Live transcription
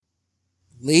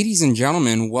Ladies and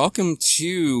gentlemen, welcome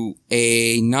to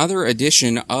another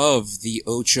edition of the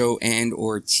Ocho and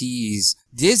Ortiz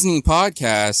Disney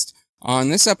podcast. On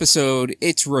this episode,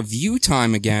 it's review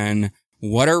time again.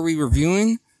 What are we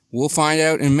reviewing? We'll find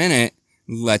out in a minute.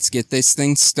 Let's get this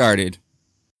thing started.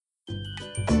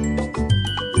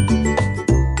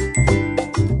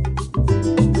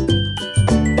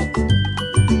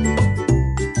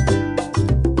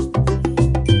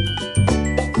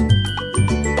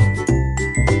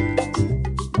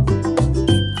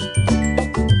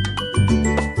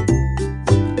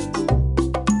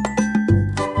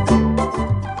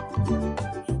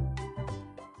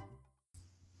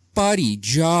 Buddy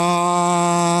Josh,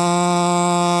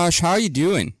 how you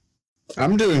doing?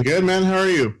 I'm doing good, man. How are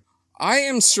you? I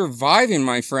am surviving,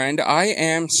 my friend. I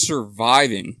am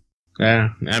surviving. Yeah,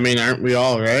 I mean, aren't we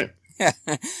all, right?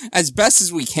 As best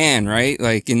as we can, right?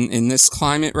 Like in this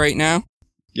climate right now.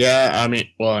 Yeah, I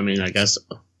guess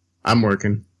I'm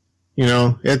working. You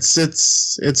know,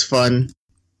 it's fun.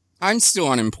 I'm still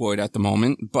unemployed at the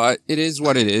moment, but it is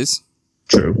what it is.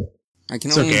 True. I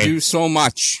can only do so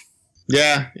much.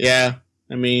 Yeah.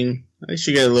 I mean, I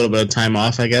should get a little bit of time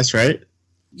off, I guess, right?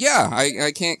 Yeah,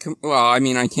 I can't.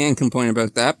 I can complain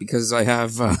about that because I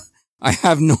have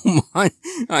no money.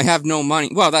 I have no money.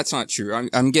 Well, that's not true.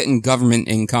 I'm getting government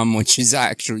income, which is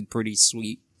actually pretty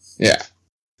sweet. Yeah,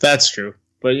 that's true.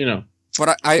 But you know,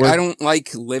 but I don't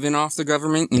like living off the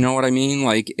government. You know what I mean?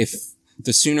 Like, if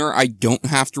the sooner I don't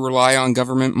have to rely on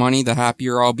government money, the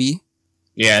happier I'll be.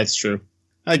 Yeah, it's true.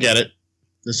 I get it.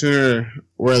 The sooner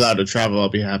we're allowed to travel, I'll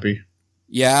be happy.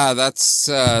 Yeah, that's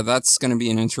going to be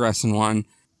an interesting one.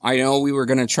 I know we were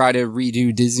going to try to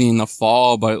redo Disney in the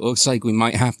fall, but it looks like we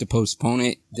might have to postpone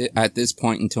it at this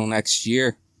point until next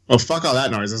year. Oh, fuck all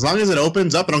that noise. As long as it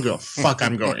opens up, I don't give a fuck,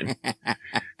 I'm going.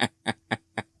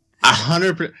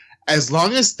 100%. As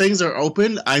long as things are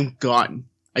open, I'm gone.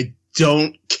 I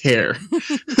don't care.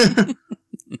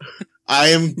 I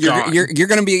am gone. You're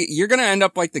gonna end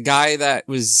up like the guy that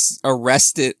was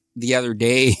arrested the other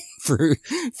day for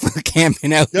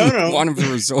camping out in one of the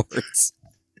resorts.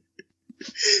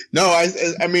 No,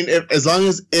 I mean, as long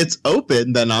as it's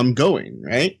open, then I'm going,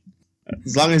 right?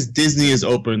 As long as Disney is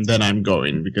open, then I'm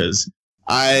going, because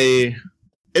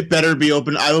it better be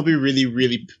open. I will be really,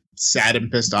 really sad and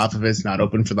pissed off if it's not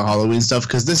open for the Halloween stuff,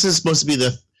 because this is supposed to be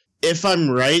if I'm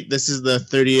right, this is the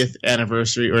 30th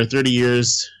anniversary or 30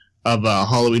 years of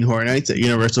Halloween Horror Nights at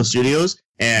Universal Studios,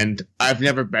 and I've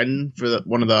never been for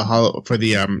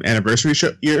the anniversary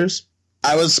years.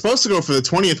 I was supposed to go for the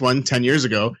 20th one 10 years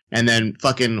ago, and then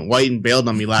fucking Whiten bailed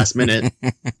on me last minute.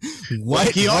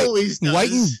 What he always does.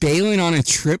 Whiten bailing on a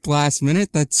trip last minute?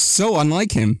 That's so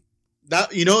unlike him.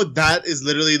 That is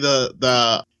literally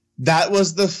that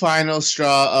was the final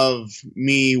straw of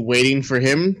me waiting for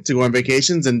him to go on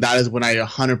vacations, and that is when I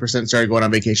 100% started going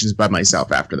on vacations by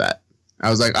myself after that. I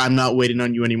was like, I'm not waiting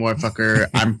on you anymore, fucker.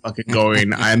 I'm fucking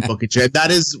going. I'm booking shit. That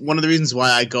is one of the reasons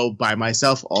why I go by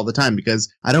myself all the time,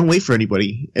 because I don't wait for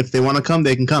anybody. If they want to come,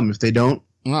 they can come. If they don't.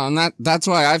 Well, and that's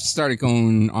why I've started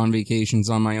going on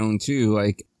vacations on my own too.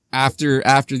 Like after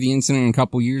the incident a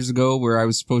couple years ago where I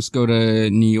was supposed to go to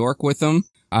New York with him,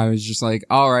 I was just like,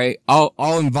 all right,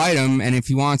 I'll invite him. And if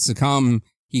he wants to come,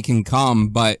 he can come.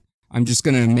 But I'm just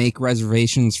going to make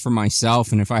reservations for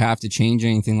myself, and if I have to change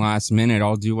anything last minute,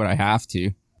 I'll do what I have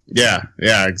to. Yeah,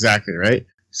 exactly, right?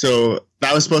 So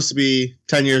that was supposed to be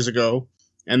 10 years ago,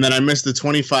 and then I missed the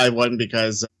 25 one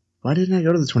because... Why didn't I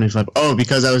go to the 25? Oh,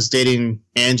 because I was dating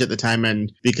Ange at the time,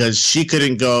 and because she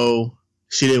couldn't go,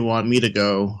 she didn't want me to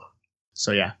go.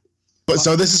 So yeah.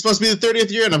 So this is supposed to be the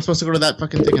 30th year, and I'm supposed to go to that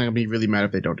fucking thing, and I'm going to be really mad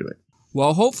if they don't do it.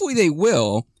 Well, hopefully they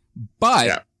will, but...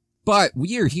 Yeah. But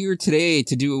we are here today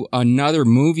to do another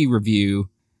movie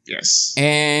review. Yes.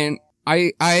 And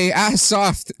I asked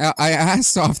off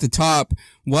the top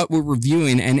what we're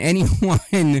reviewing, and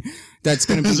anyone that's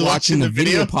going to be watching the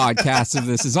video podcast of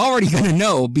this is already going to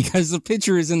know because the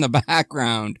picture is in the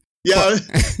background. Yeah.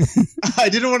 I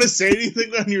didn't want to say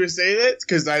anything when you were saying it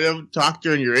because I don't talk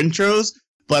during your intros,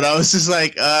 but I was just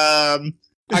like,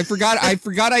 I forgot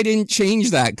I didn't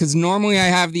change that because normally I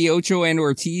have the Ocho and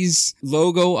Ortiz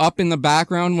logo up in the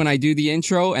background when I do the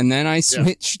intro, and then I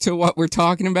switch to what we're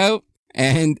talking about.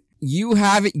 And you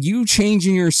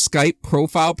changing your Skype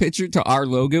profile picture to our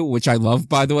logo, which I love,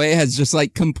 by the way, has just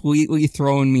like completely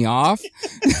thrown me off.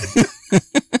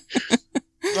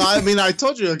 Well, I mean, I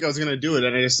told you like I was going to do it,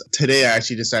 and today I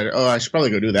actually decided, I should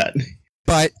probably go do that.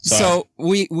 But so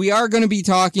we are going to be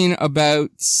talking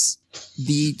about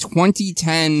the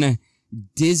 2010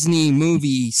 Disney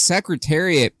movie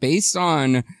Secretariat, based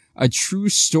on a true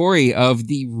story of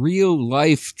the real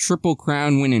life Triple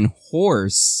Crown winning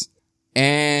horse.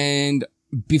 And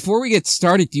before we get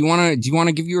started, do you want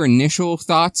to give your initial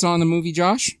thoughts on the movie,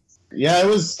 Josh? Yeah, it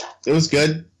was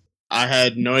good. I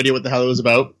had no idea what the hell it was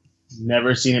about.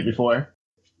 Never seen it before.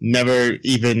 Never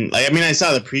even, I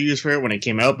saw the previews for it when it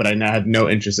came out, but I had no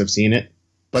interest of seeing it.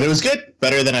 But it was good.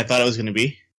 Better than I thought it was going to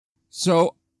be.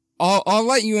 So, I'll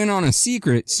let you in on a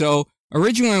secret. So,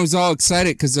 originally I was all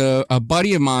excited because a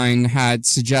buddy of mine had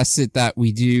suggested that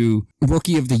we do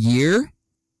Rookie of the Year.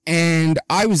 And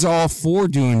I was all for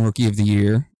doing Rookie of the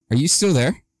Year. Are you still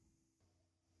there?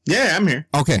 Yeah, I'm here.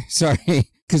 Okay, sorry.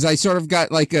 Because I sort of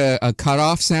got like a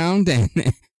cutoff sound and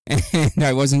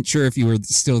I wasn't sure if you were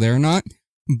still there or not.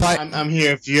 But I'm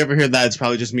here. If you ever hear that, it's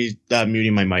probably just me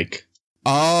muting my mic.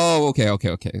 Oh,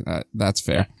 okay. That's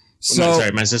fair. So, no,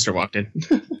 sorry, my sister walked in.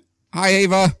 Hi,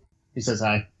 Ava. He says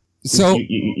hi. So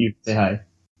you say hi.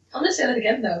 I'm gonna say that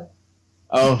again, though.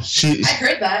 Oh, I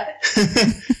heard that.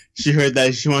 She heard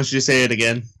that. She wants you to say it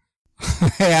again.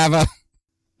 Hey, Ava.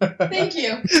 Thank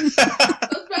you. That's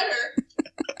better.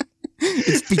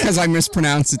 It's because I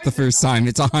mispronounced it the first time.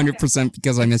 It's 100%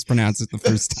 because I mispronounced it the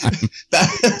first time.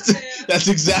 That's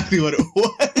exactly what it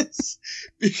was.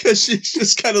 Because she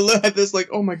just kind of looked at this like,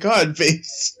 oh my god,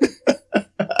 face.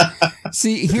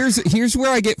 See, here's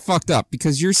where I get fucked up,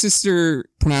 because your sister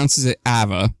pronounces it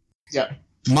Ava. Yeah.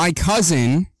 My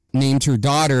cousin named her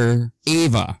daughter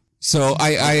Ava. So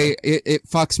it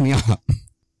fucks me up.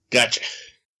 Gotcha.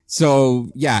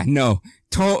 So yeah, no.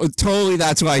 Totally,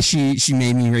 that's why she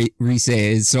made me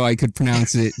re-say it, so I could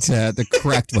pronounce it the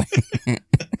correct way.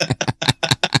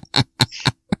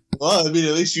 Well, at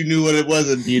least you knew what it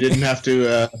was, and you didn't have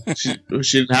to.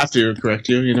 She didn't have to correct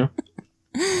you, you know.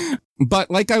 But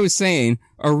like I was saying,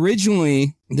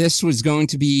 originally this was going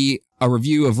to be a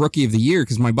review of Rookie of the Year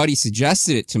because my buddy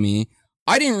suggested it to me.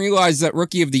 I didn't realize that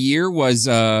Rookie of the Year was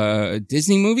a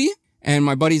Disney movie, and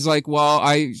my buddy's like, "Well,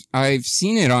 I've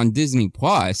seen it on Disney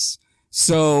Plus."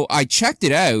 So I checked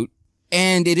it out,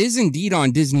 and it is indeed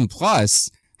on Disney Plus.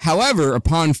 However,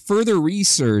 upon further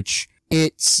research,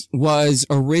 it was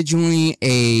originally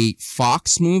a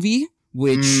Fox movie,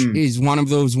 which is one of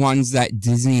those ones that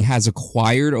Disney has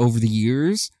acquired over the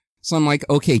years. So I'm like,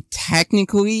 okay,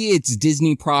 technically it's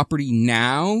Disney property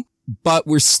now, but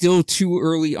we're still too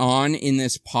early on in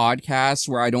this podcast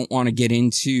where I don't want to get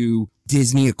into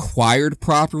Disney acquired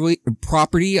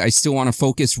property. I still want to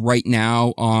focus right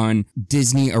now on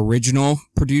Disney original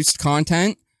produced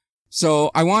content. So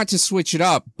I want to switch it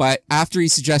up, but after he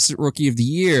suggested Rookie of the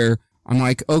Year, I'm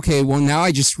like, okay, well now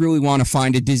I just really want to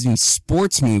find a Disney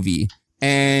sports movie.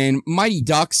 And Mighty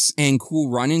Ducks and Cool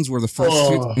Runnings were the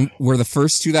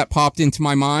first two that popped into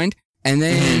my mind. And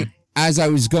then as I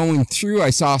was going through,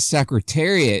 I saw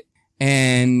Secretariat,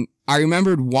 and I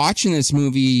remembered watching this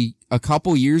movie a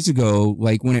couple years ago,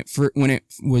 like when it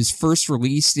was first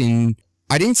released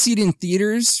I didn't see it in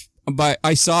theaters, but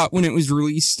I saw it when it was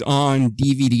released on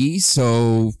DVD.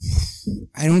 So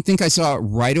I don't think I saw it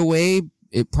right away.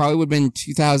 It probably would have been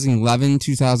 2011,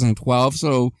 2012.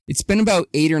 So it's been about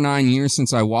 8 or 9 years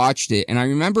since I watched it. And I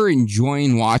remember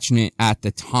enjoying watching it at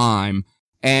the time,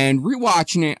 and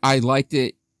rewatching it. I liked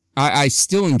it. I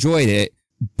still enjoyed it.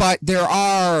 But there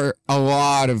are a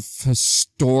lot of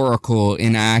historical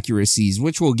inaccuracies,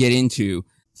 which we'll get into.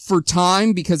 For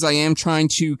time, because I am trying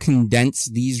to condense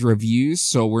these reviews,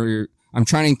 so I'm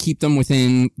trying to keep them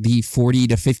within the 40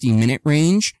 to 50 minute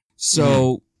range.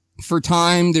 So for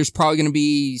time, there's probably going to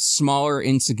be smaller,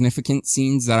 insignificant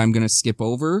scenes that I'm going to skip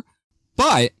over.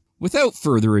 But without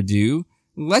further ado,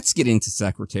 let's get into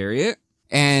Secretariat.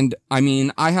 And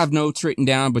I have notes written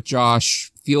down, but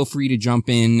Josh, feel free to jump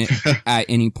in at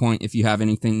any point if you have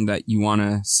anything that you want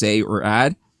to say or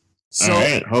add. So, all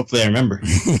right, hopefully I remember.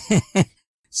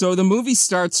 So the movie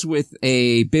starts with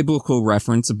a biblical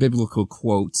reference, a biblical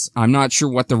quote. I'm not sure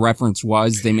what the reference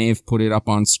was. They may have put it up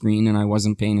on screen and I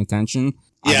wasn't paying attention.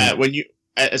 Yeah,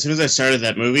 as soon as I started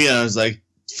that movie, I was like,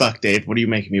 fuck, Dave, what are you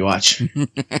making me watch?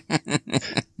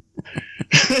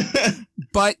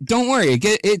 But don't worry,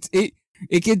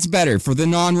 it gets better. For the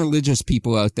non-religious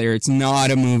people out there, it's not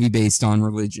a movie based on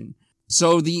religion.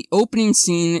 So the opening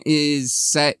scene is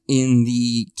set in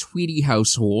the Tweedy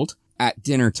household at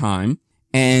dinner time,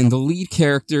 and the lead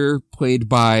character, played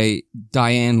by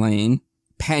Diane Lane,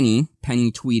 Penny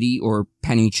Tweedy, or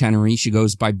Penny Chenery, she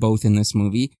goes by both in this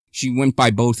movie. She went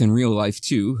by both in real life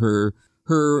too.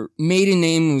 Her maiden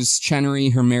name was Chenery,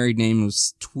 her married name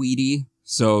was Tweedy.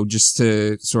 So just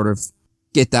to sort of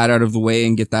get that out of the way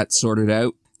and get that sorted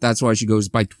out, that's why she goes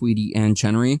by Tweedy and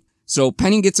Chenery. So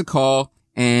Penny gets a call,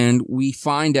 And we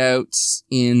find out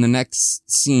in the next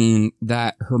scene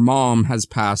that her mom has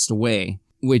passed away,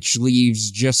 which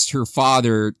leaves just her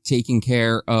father taking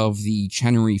care of the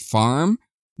Chenery farm,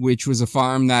 which was a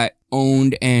farm that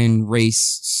owned and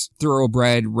raced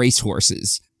thoroughbred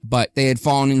racehorses. But they had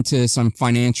fallen into some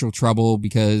financial trouble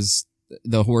because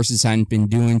the horses hadn't been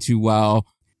doing too well.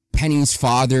 Penny's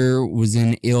father was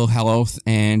in ill health,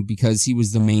 and because he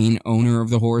was the main owner of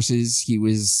the horses, he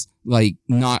was like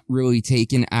not really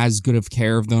taking as good of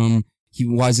care of them. He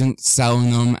wasn't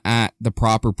selling them at the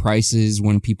proper prices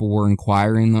when people were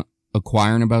inquiring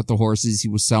about the horses. He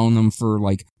was selling them for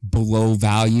like below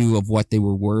value of what they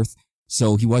were worth.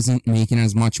 So he wasn't making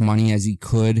as much money as he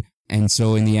could. And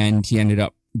so in the end, he ended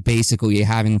up basically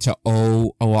having to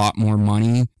owe a lot more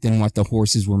money than what the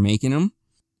horses were making him.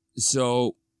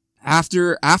 So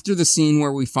after the scene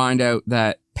where we find out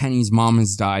that Penny's mom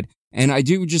has died, and I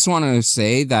do just want to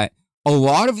say that a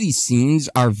lot of these scenes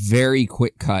are very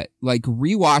quick cut. Like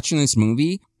rewatching this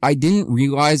movie, I didn't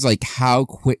realize like how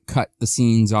quick cut the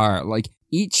scenes are. Like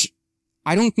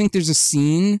I don't think there's a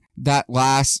scene that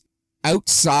lasts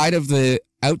outside of the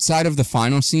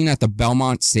final scene at the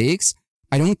Belmont Stakes.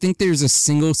 I don't think there's a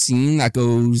single scene that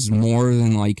goes more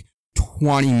than like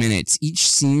 20 minutes. Each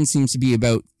scene seems to be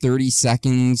about 30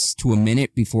 seconds to a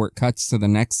minute before it cuts to the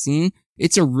next scene.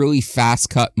 It's a really fast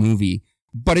cut movie,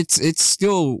 but it's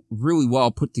still really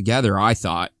well put together, I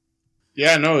thought.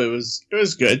 Yeah, no, it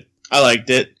was good. I liked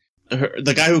it.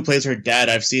 The guy who plays her dad,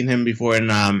 I've seen him before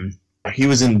in he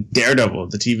was in Daredevil,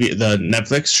 the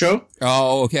Netflix show.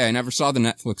 Oh, okay. I never saw the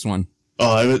Netflix one.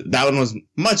 Oh, that one was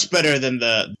much better than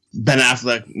the Ben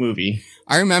Affleck movie.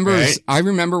 I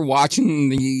remember watching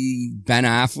the Ben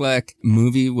Affleck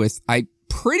movie I'm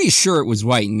pretty sure it was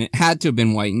Whiten. It had to have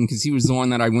been Whiten because he was the one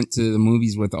that I went to the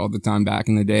movies with all the time back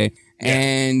in the day. Yeah.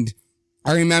 And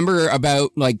I remember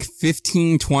about like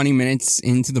 15, 20 minutes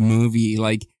into the movie,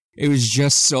 like it was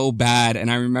just so bad. And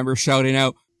I remember shouting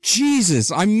out,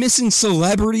 Jesus, I'm missing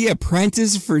Celebrity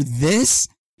Apprentice for this?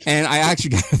 And I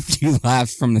actually got a few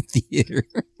laughs from the theater.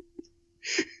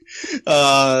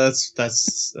 That's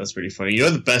pretty funny. You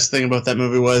know the best thing about that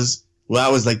movie was? Well,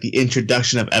 that was like the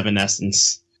introduction of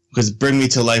Evanescence. Because Bring Me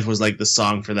to Life was like the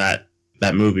song for that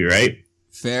movie, right?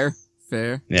 Fair.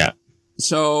 Yeah.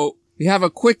 So we have a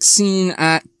quick scene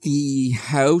at the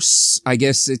house. I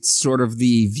guess it's sort of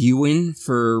the viewing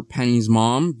for Penny's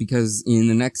mom, because in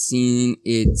the next scene,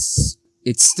 it's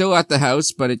still at the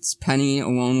house, but it's Penny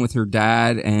alone with her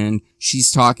dad, and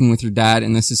she's talking with her dad,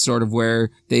 and this is sort of where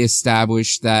they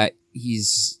establish that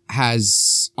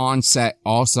has onset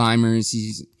Alzheimer's.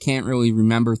 He can't really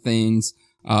remember things,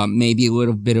 maybe a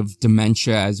little bit of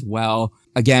dementia as well.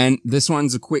 Again, this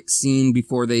one's a quick scene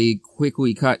before they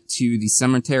quickly cut to the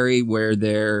cemetery where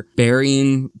they're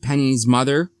burying Penny's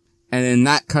mother. And then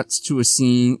that cuts to a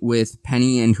scene with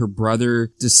Penny and her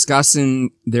brother discussing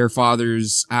their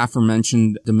father's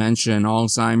aforementioned dementia and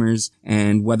Alzheimer's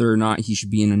and whether or not he should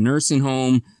be in a nursing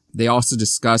home. They also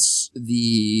discuss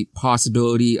the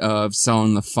possibility of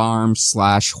selling the farm /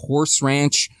 horse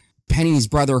ranch. Penny's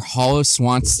brother Hollis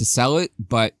wants to sell it,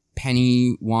 but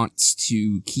Penny wants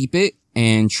to keep it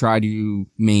and try to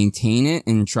maintain it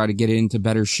and try to get it into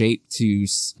better shape to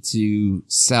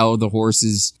sell the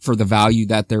horses for the value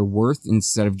that they're worth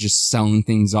instead of just selling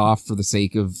things off for the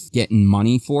sake of getting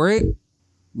money for it.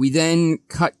 We then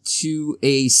cut to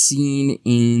a scene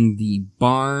in the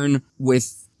barn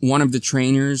with one of the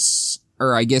trainers,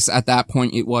 or I guess at that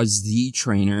point it was the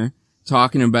trainer,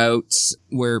 talking about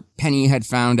where Penny had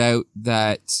found out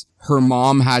that her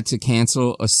mom had to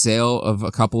cancel a sale of a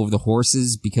couple of the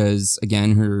horses because,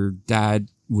 again, her dad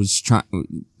was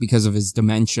because of his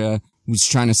dementia, was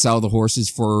trying to sell the horses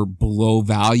for below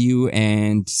value,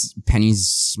 and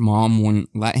Penny's mom wouldn't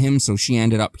let him, so she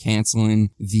ended up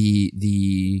canceling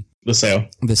the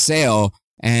sale.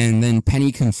 And then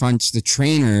Penny confronts the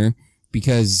trainer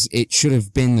because it should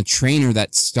have been the trainer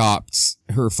that stopped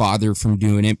her father from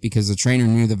doing it, because the trainer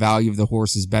knew the value of the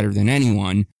horses better than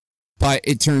anyone. But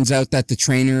it turns out that the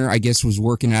trainer, I guess, was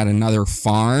working at another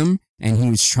farm, and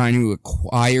he was trying to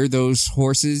acquire those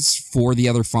horses for the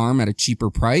other farm at a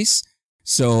cheaper price.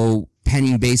 So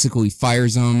Penny basically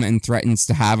fires him and threatens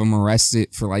to have him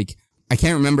arrested for, like, I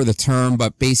can't remember the term,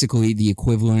 but basically the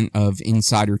equivalent of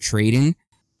insider trading.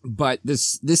 But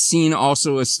this scene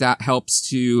also helps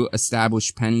to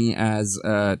establish Penny as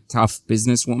a tough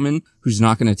businesswoman who's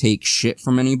not going to take shit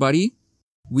from anybody.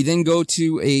 We then go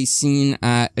to a scene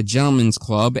at a gentleman's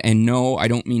club, and no, I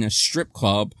don't mean a strip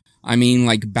club. I mean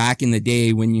like back in the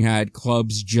day when you had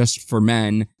clubs just for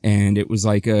men, and it was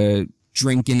like a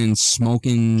drinking and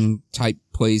smoking type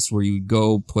place where you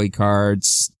go play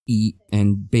cards, eat,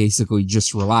 and basically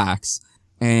just relax.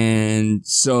 And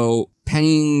so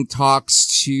Penny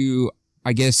talks to,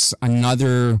 I guess,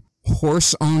 another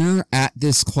horse owner at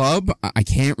this club. I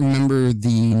can't remember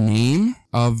the name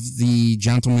of the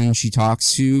gentleman she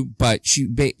talks to, but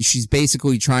she's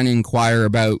basically trying to inquire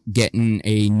about getting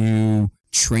a new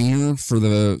trainer for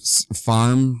the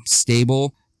farm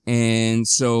stable. And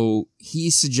so he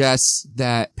suggests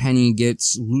that Penny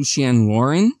gets Lucien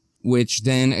Lauren, which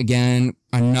then again,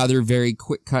 another very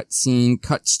quick cut scene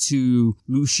cuts to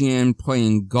Lucien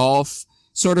playing golf,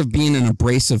 sort of being an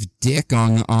abrasive dick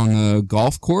on a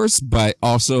golf course, but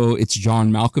also it's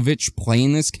John Malkovich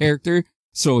playing this character,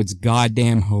 so it's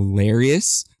goddamn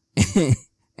hilarious.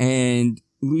 And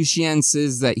Lucien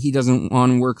says that he doesn't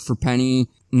want to work for Penny,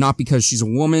 not because she's a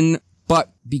woman,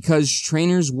 but because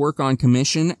trainers work on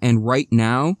commission, and right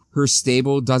now, her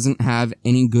stable doesn't have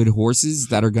any good horses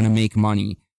that are gonna make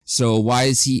money. So why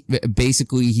is he,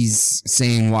 basically he's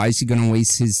saying, why is he gonna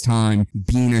waste his time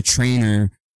being a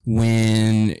trainer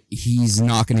when he's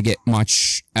not gonna get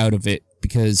much out of it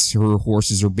because her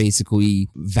horses are basically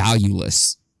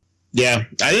valueless? Yeah,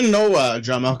 I didn't know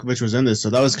John Malkovich was in this, so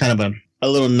that was kind of a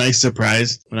little nice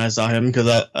surprise when I saw him, because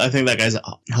I think that guy's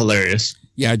hilarious.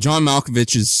 Yeah, John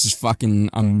Malkovich is fucking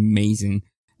amazing.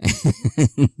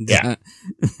 Yeah.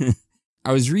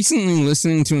 I was recently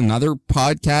listening to another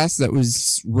podcast that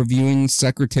was reviewing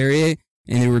Secretariat,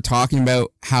 and they were talking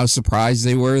about how surprised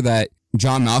they were that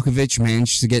John Malkovich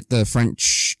managed to get the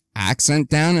French accent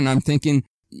down, and I'm thinking,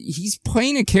 he's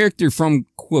playing a character from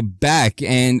Quebec,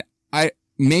 and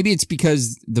maybe it's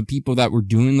because the people that were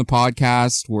doing the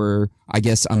podcast were, I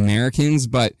guess, Americans,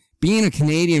 but being a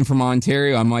Canadian from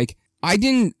Ontario, I'm like,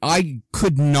 I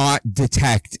could not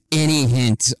detect any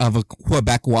hint of a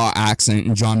Quebecois accent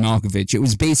in John Malkovich. It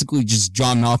was basically just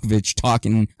John Malkovich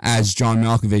talking as John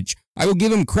Malkovich. I will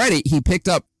give him credit. He picked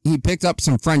up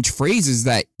some French phrases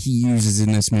that he uses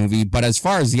in this movie, but as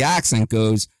far as the accent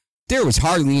goes, there was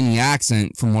hardly any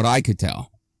accent from what I could tell.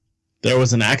 There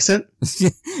was an accent?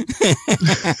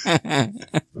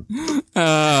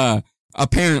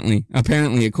 Apparently,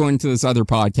 according to this other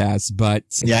podcast, but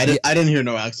yeah, I didn't hear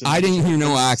no accent. I didn't hear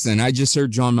no accent. I just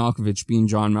heard John Malkovich being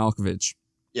John Malkovich.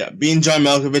 Yeah, being John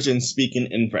Malkovich and speaking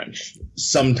in French.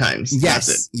 Sometimes. Yes,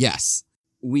 That's it. yes.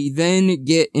 We then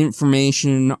get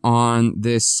information on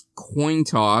this coin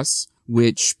toss,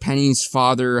 which Penny's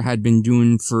father had been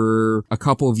doing for a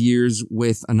couple of years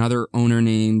with another owner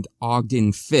named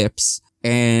Ogden Phipps.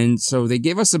 And so they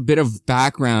gave us a bit of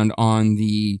background on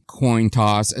the coin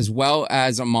toss, as well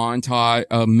as a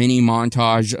mini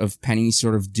montage of Penny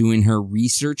sort of doing her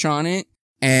research on it.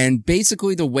 And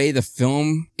basically the way the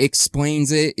film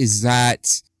explains it is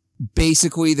that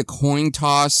basically the coin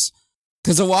toss,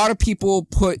 because a lot of people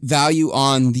put value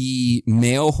on the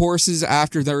male horses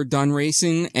after they're done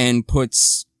racing and put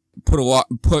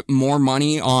more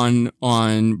money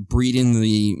on breeding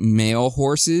the male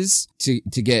horses to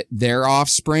get their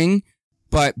offspring.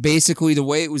 But basically the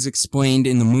way it was explained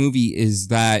in the movie is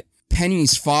that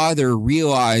Penny's father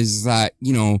realized that,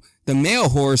 the male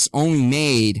horse only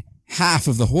made half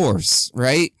of the horse,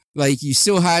 right? Like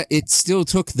it still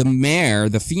took the mare,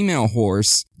 the female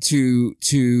horse, to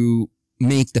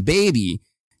make the baby.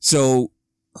 So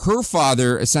her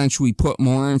father essentially put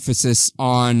more emphasis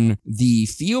on the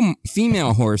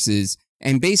female horses,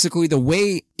 and basically the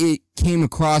way it came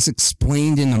across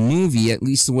explained in the movie, at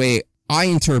least the way I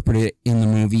interpret it in the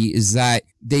movie, is that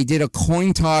they did a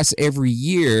coin toss every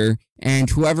year, and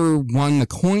whoever won the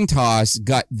coin toss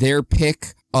got their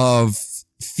pick of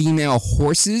female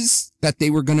horses that they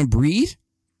were going to breed.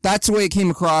 That's the way it came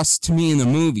across to me in the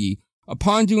movie.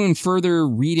 Upon doing further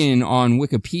reading on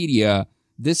Wikipedia,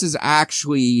 this is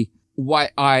actually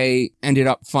what I ended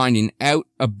up finding out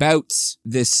about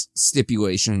this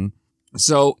stipulation.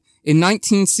 So, in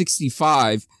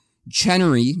 1965,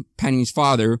 Chenery, Penny's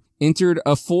father, entered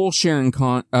a full sharing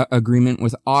agreement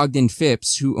with Ogden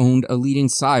Phipps, who owned a leading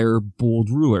sire, Bold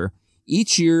Ruler.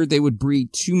 Each year, they would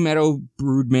breed 2 meadow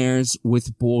broodmares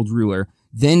with Bold Ruler.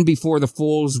 Then, before the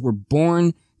foals were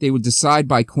born, they would decide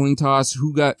by coin toss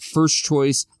who got first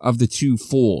choice of the 2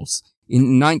 foals.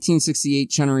 In 1968,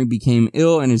 Chenery became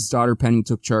ill and his daughter Penny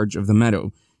took charge of the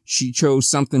meadow. She chose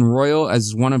Something Royal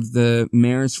as one of the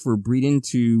mares for breeding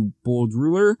to Bold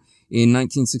Ruler. In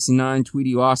 1969,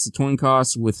 Tweedy lost the coin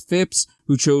toss with Phipps,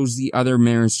 who chose the other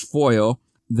mare's foal.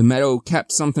 The meadow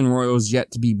kept Something Royal's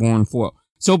yet to be born foal.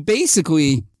 So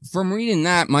basically, from reading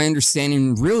that, my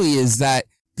understanding really is that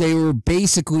they were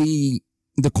basically,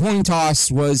 the coin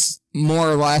toss was more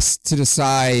or less to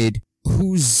decide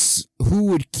who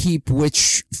would keep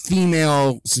which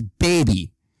female's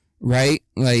baby, right?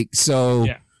 Like, so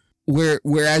Yeah.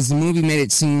 whereas the movie made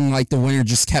it seem like the winner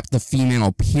just kept the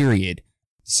female, period.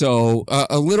 So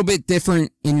a little bit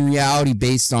different in reality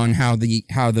based on how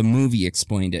the movie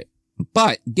explained it.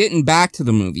 But getting back to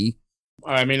the movie,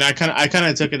 I mean, I kind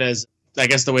of took it as, I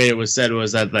guess the way it was said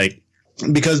was that, like,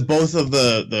 because both of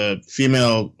the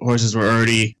female horses were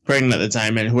already pregnant at the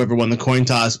time, and whoever won the coin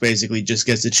toss basically just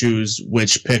gets to choose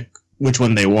which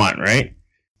one they want, right?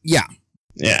 yeah.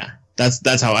 Yeah,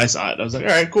 that's how I saw it. I was like, all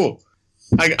right, cool.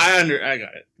 I got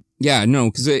it. Yeah,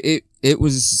 no, because it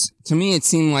was, to me, it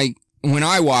seemed like when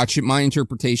I watched it, my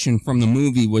interpretation from the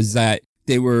movie was that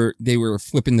they were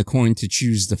flipping the coin to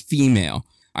choose the female.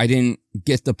 I didn't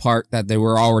get the part that they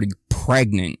were already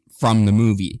pregnant from the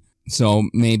movie. So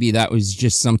maybe that was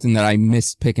just something that I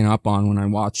missed picking up on when I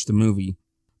watched the movie.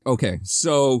 Okay,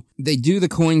 so they do the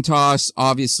coin toss.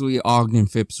 Obviously, Ogden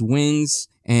Phipps wins,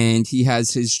 and he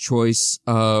has his choice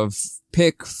of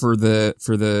pick for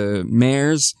the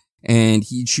mares, and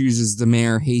he chooses the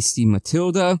mare Hasty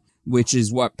Matilda, which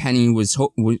is what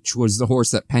which was the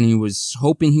horse that Penny was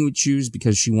hoping he would choose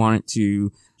because she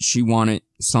wanted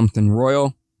something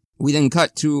royal. We then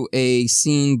cut to a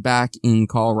scene back in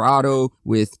Colorado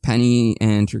with Penny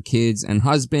and her kids and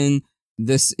husband.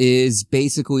 This is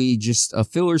basically just a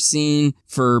filler scene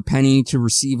for Penny to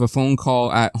receive a phone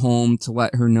call at home to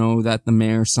let her know that the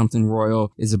mare Something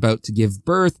Royal is about to give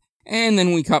birth. And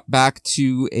then we cut back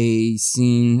to a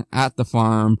scene at the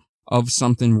farm of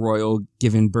Something Royal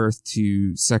giving birth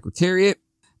to Secretariat.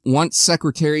 Once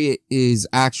Secretariat is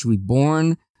actually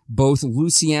born, both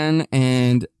Lucien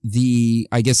and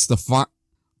I guess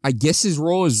his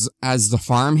role is as the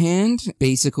farmhand.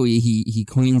 Basically, he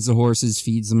cleans the horses,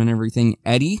 feeds them and everything.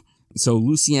 Eddie. So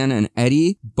Lucien and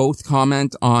Eddie both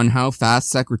comment on how fast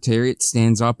Secretariat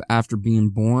stands up after being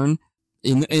born.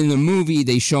 In the movie,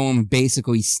 they show him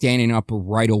basically standing up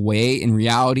right away. In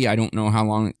reality, I don't know how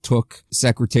long it took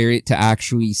Secretariat to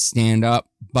actually stand up,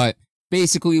 but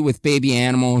basically with baby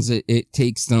animals, it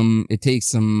takes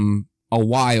them a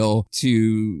while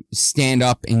to stand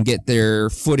up and get their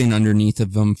footing underneath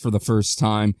of them for the first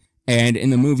time. And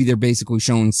in the movie, they're basically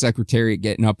showing Secretariat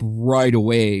getting up right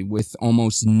away with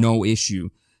almost no issue.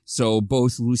 So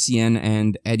both Lucien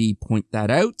and Eddie point that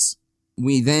out.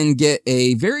 We then get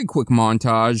a very quick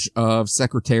montage of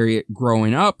Secretariat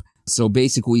growing up. So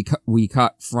basically, we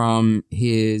cut from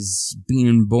his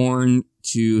being born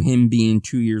to him being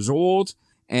 2 years old.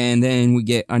 And then we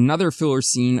get another filler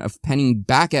scene of Penny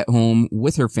back at home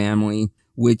with her family,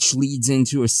 which leads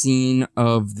into a scene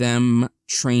of them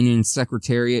training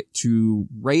Secretariat to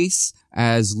race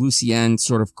as Lucien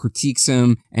sort of critiques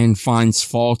him and finds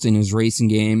fault in his racing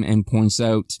game and points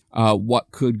out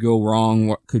what could go wrong,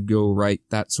 what could go right,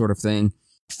 that sort of thing.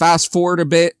 Fast forward a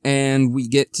bit and we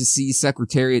get to see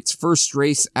Secretariat's first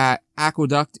race at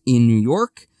Aqueduct in New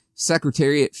York.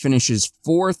 Secretariat finishes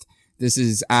 4th. This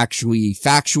is actually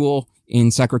factual.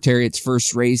 In Secretariat's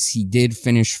first race, he did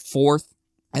finish 4th.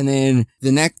 And then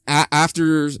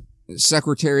after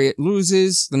Secretariat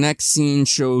loses, the next scene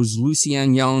shows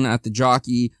Lucien yelling at the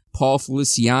jockey, Paul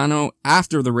Feliciano,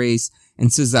 after the race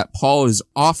and says that Paul is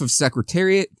off of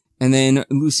Secretariat. And then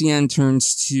Lucien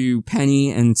turns to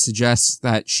Penny and suggests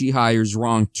that she hires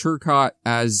Ron Turcotte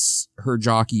as her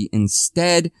jockey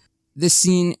instead. This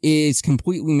scene is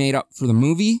completely made up for the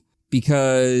movie,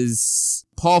 because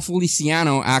Paul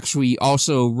Feliciano actually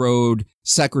also rode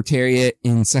Secretariat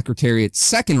in Secretariat's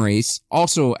second race,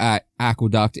 also at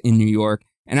Aqueduct in New York,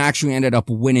 and actually ended up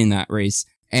winning that race.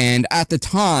 And at the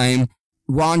time,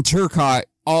 Ron Turcotte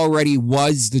already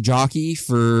was the jockey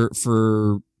for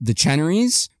the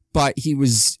Chenerys, but he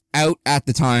was out at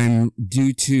the time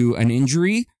due to an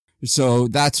injury. So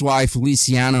that's why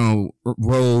Feliciano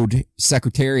rode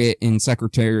Secretariat in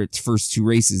Secretariat's first 2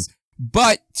 races.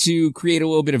 But to create a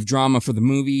little bit of drama for the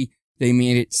movie, they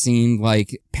made it seem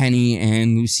like Penny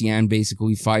and Lucien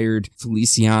basically fired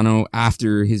Feliciano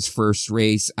after his first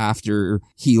race, after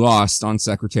he lost on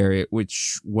Secretariat,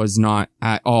 which was not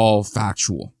at all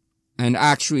factual. And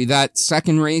actually, that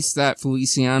second race that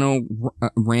Feliciano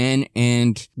ran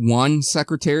and won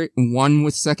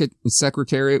with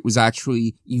Secretariat was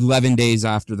actually 11 days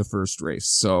after the first race.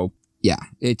 So yeah,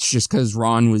 it's just because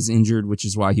Ron was injured, which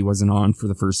is why he wasn't on for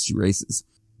the first 2 races.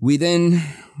 We then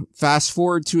fast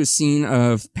forward to a scene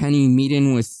of Penny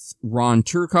meeting with Ron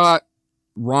Turcotte.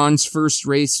 Ron's first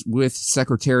race with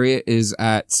Secretariat is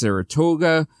at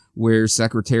Saratoga, where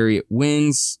Secretariat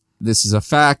wins. This is a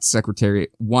fact.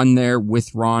 Secretariat won there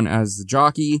with Ron as the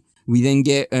jockey. We then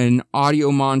get an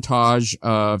audio montage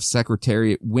of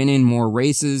Secretariat winning more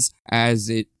races as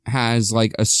it has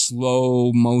like a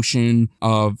slow motion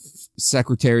of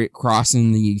Secretariat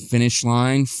crossing the finish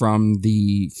line from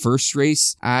the first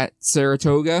race at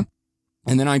Saratoga.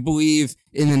 And then I believe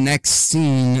in the next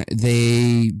scene,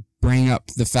 they bring up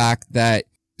the fact that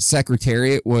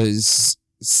Secretariat was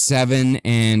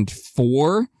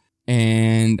 7-4,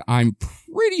 and I'm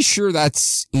pretty sure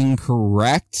that's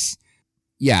incorrect.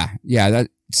 Yeah,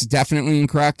 that's definitely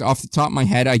incorrect. Off the top of my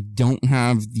head, I don't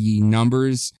have the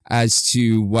numbers as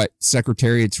to what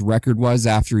Secretariat's record was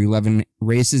after 11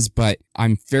 races, but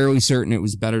I'm fairly certain it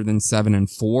was better than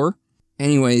 7-4.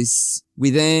 Anyways, we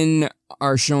then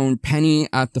are shown Penny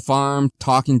at the farm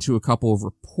talking to a couple of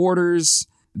reporters.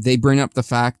 They bring up the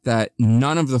fact that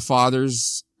none of the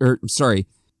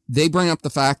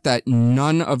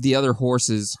other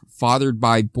horses fathered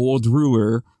by Bold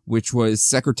Ruler, which was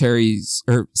Secretariat's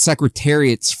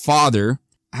father,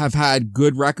 have had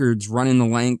good records running the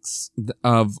lengths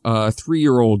of a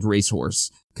 3-year-old racehorse.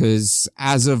 Because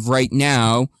as of right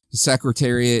now, the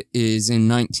Secretariat is in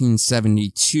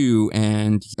 1972,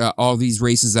 and all these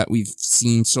races that we've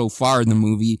seen so far in the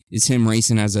movie is him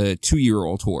racing as a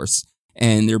 2-year-old horse.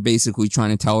 And they're basically trying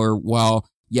to tell her, well,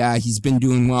 yeah, he's been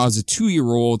doing well as a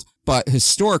 2-year-old, but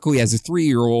historically as a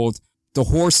 3-year-old, the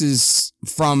horses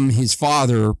from his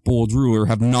father, Bold Ruler,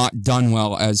 have not done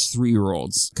well as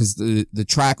 3-year-olds because the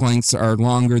track lengths are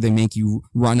longer. They make you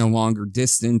run a longer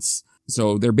distance.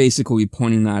 So they're basically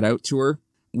pointing that out to her.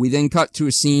 We then cut to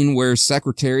a scene where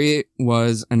Secretariat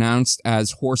was announced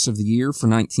as Horse of the Year for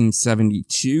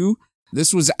 1972.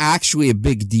 This was actually a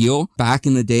big deal back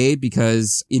in the day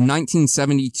because in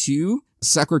 1972,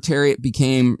 Secretariat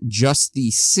became just the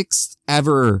 6th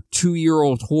ever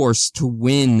 2-year-old horse to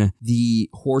win the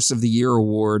Horse of the Year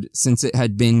award since it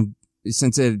had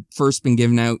first been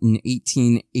given out in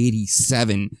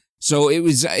 1887. So it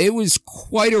was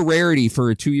quite a rarity for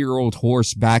a 2-year-old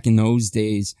horse back in those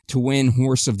days to win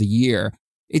Horse of the Year.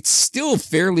 It's still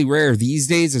fairly rare these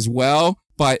days as well,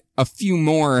 but a few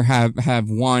more have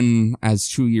won as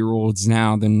 2-year-olds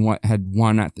now than what had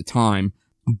won at the time.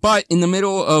 But in the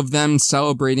middle of them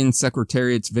celebrating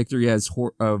Secretariat's victory as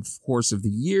Horse of the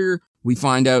Year, we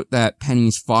find out that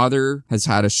Penny's father has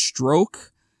had a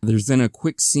stroke. There's then a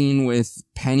quick scene with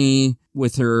Penny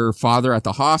with her father at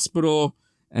the hospital,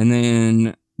 and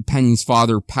then Penny's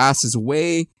father passes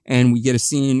away, and we get a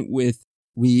scene with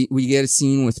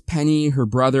Penny, her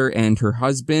brother, and her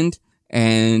husband.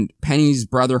 And Penny's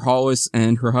brother Hollis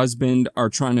and her husband are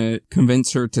trying to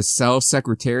convince her to sell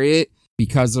Secretariat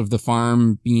because of the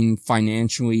farm being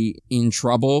financially in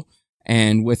trouble,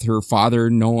 and with her father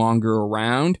no longer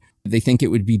around, they think it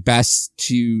would be best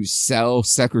to sell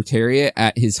Secretariat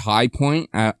at his high point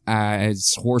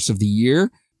as Horse of the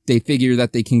Year. They figure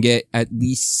that they can get at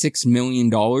least $6 million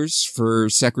for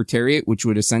Secretariat, which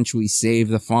would essentially save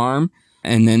the farm.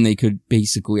 And then they could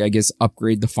basically, I guess,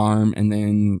 upgrade the farm and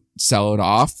then sell it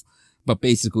off. But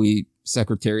basically,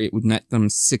 Secretariat would net them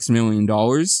 $6 million.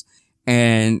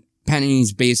 And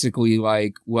Penny's basically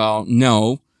like, well,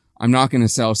 no, I'm not going to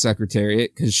sell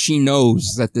Secretariat because she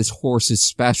knows that this horse is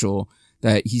special,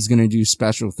 that he's going to do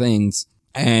special things.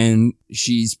 And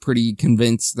she's pretty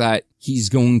convinced that he's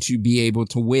going to be able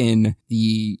to win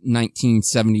the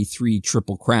 1973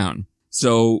 Triple Crown.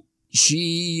 So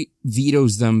she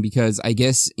vetoes them because I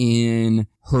guess in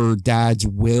her dad's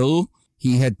will,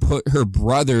 he had put her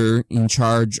brother in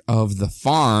charge of the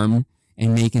farm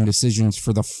and making decisions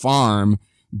for the farm,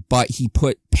 but he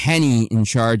put Penny in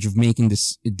charge of making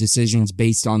decisions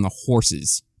based on the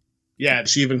horses. Yeah,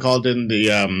 she even called in the,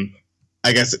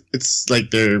 I guess it's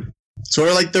like their, sort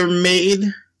of like their maid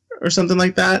or something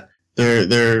like that.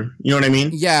 They're, you know what I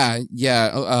mean? Yeah.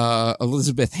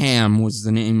 Elizabeth Ham was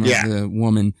the name of the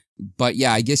woman. But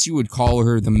yeah, I guess you would call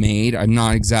her the maid. I'm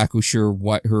not exactly sure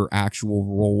what her actual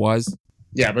role was.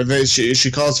 Yeah, but then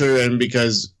she calls her in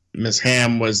because Miss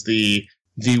Ham was the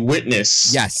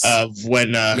witness of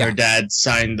when her dad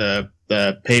signed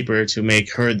the paper to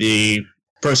make her the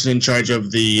person in charge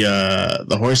of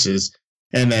the horses.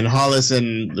 And then Hollis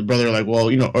and the brother are like, well,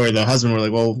 or the husband were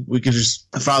like, well, we could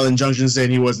just file an injunction saying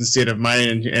he was in state of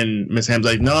mind. And Miss Ham's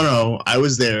like, no, I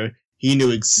was there. He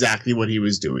knew exactly what he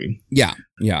was doing. Yeah.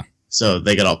 So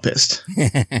they got all pissed.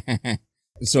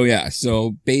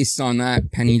 So based on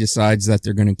that, Penny decides that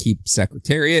they're going to keep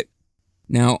Secretariat.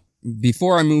 Now,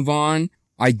 before I move on,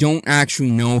 I don't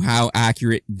actually know how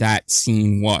accurate that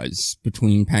scene was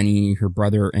between Penny, her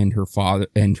brother, and her father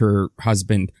and her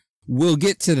husband. We'll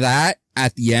get to that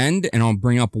at the end, and I'll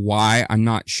bring up why I'm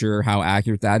not sure how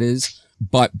accurate that is.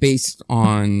 but based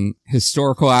on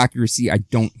historical accuracy, I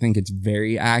don't think it's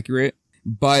very accurate.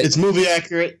 But It's movie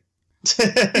accurate.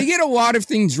 they get a lot of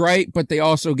things right, but they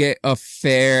also get a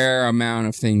fair amount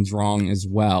of things wrong as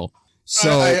well.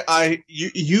 So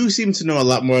you seem to know a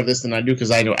lot more of this than I do,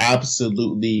 because I know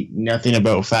absolutely nothing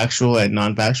about factual and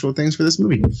non-factual things for this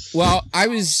movie. well,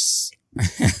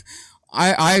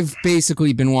 I've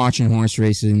basically been watching horse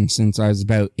racing since I was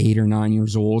about 8 or 9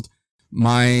 years old.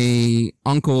 My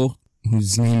uncle,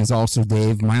 whose name is also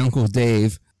Dave, my uncle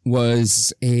Dave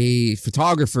was a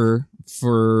photographer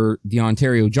for the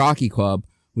Ontario Jockey Club,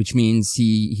 which means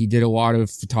he did a lot of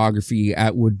photography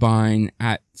at Woodbine,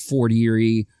 at Fort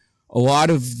Erie. A lot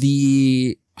of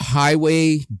the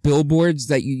highway billboards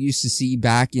that you used to see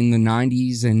back in the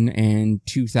 90s and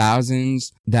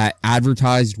 2000s that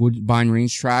advertised Woodbine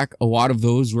Racetrack, a lot of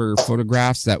those were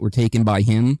photographs that were taken by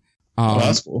him.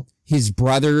 That's cool. His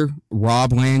brother,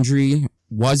 Rob Landry,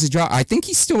 was a jockey. I think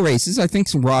he still races. I think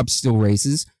Rob still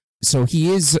races. So he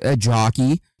is a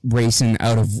jockey racing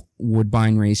out of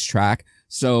Woodbine Racetrack.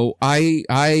 So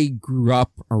I grew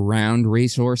up around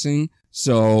racehorsing.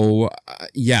 So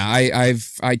yeah,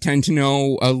 I tend to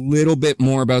know a little bit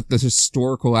more about the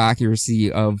historical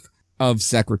accuracy of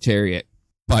Secretariat.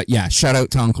 But yeah, shout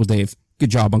out to Uncle Dave. Good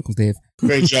job, Uncle Dave.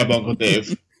 Great job, Uncle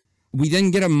Dave. We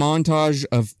then get a montage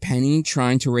of Penny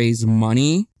trying to raise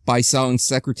money by selling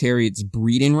Secretariat's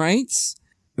breeding rights.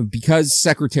 Because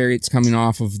Secretariat's coming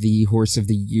off of the Horse of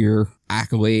the Year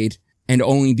accolade and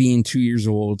only being 2 years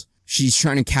old, she's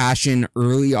trying to cash in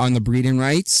early on the breeding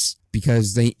rights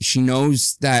because she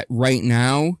knows that right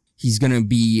now he's going to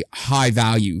be high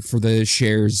value for the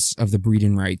shares of the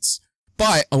breeding rights.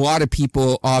 But a lot of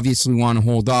people obviously want to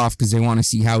hold off because they want to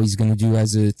see how he's going to do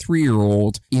as a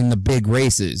 3-year-old in the big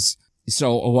races.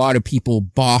 So a lot of people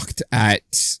balked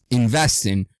at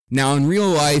investing. Now, in real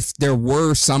life, there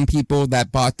were some people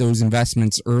that bought those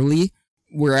investments early,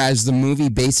 whereas the movie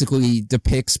basically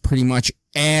depicts pretty much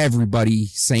everybody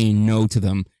saying no to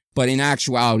them. But in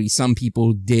actuality, some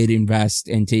people did invest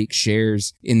and take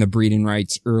shares in the breeding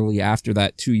rights early after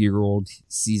that 2-year-old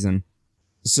season.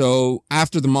 So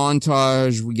after the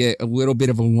montage, we get a little bit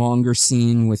of a longer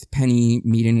scene with Penny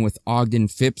meeting with Ogden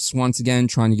Phipps once again,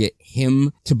 trying to get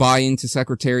him to buy into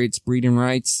Secretariat's breeding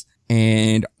rights.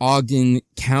 And Ogden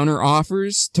counter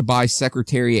offers to buy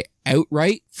Secretariat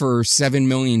outright for $7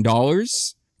 million.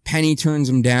 Penny turns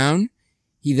him down.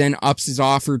 He then ups his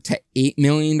offer to $8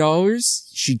 million.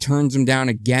 She turns him down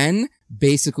again,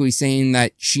 basically saying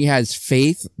that she has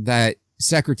faith that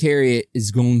Secretariat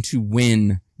is going to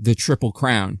win the Triple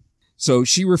Crown. So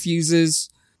she refuses.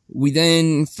 We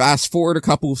then fast forward a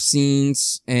couple of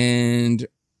scenes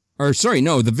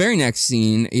the very next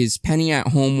scene is Penny at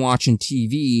home watching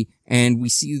TV, and we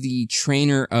see the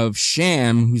trainer of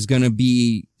Sham, who's going to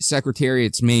be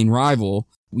Secretariat's main rival.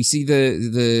 We see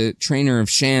the trainer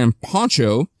of Sham,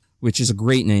 Poncho, which is a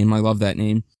great name. I love that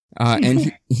name.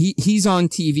 And he's on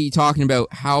TV talking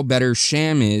about how better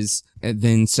Sham is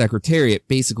than Secretariat,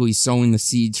 basically sowing the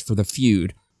seeds for the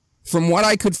feud. From what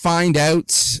I could find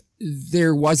out,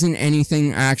 there wasn't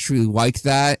anything actually like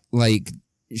that. Like,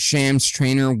 Sham's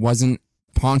trainer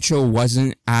Poncho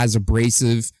wasn't as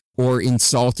abrasive or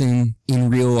insulting in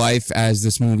real life as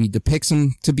this movie depicts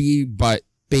him to be, but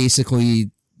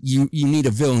basically, you need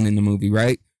a villain in the movie,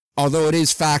 right? Although it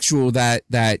is factual that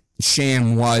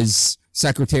Sham was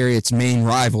Secretariat's main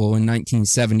rival in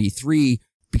 1973,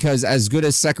 because as good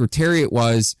as Secretariat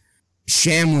was,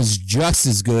 Sham was just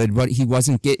as good, but he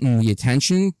wasn't getting the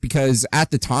attention because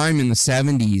at the time in the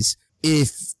 70s,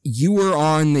 if you were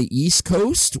on the East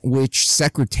Coast, which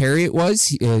Secretariat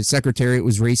was, Secretariat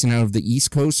was racing out of the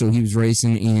East Coast, so he was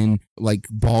racing in like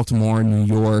Baltimore, New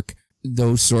York,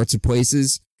 those sorts of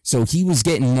places. So he was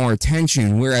getting more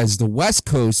attention, whereas the West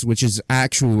Coast, which is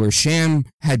actually where Sham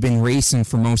had been racing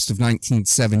for most of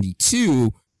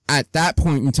 1972, at that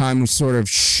point in time was sort of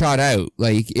shut out.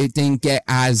 Like, it didn't get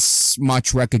as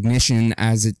much recognition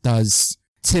as it does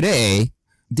today.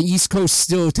 The East Coast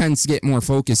still tends to get more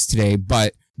focus today,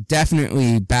 but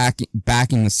definitely back in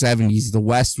the 70s, the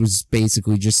West was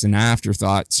basically just an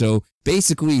afterthought. So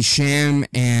basically, Sham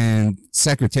and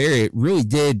Secretariat really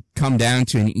did come down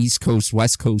to an East Coast,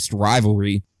 West Coast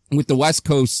rivalry, with the West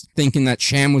Coast thinking that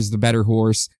Sham was the better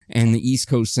horse and the East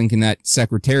Coast thinking that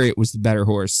Secretariat was the better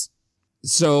horse.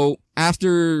 So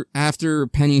after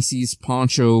Penny sees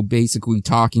Poncho basically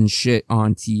talking shit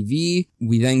on TV,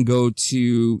 we then go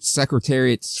to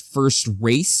Secretariat's first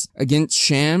race against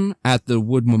Sham at the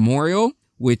Wood Memorial,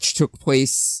 which took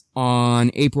place on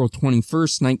April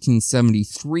 21st,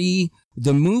 1973.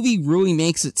 The movie really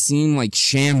makes it seem like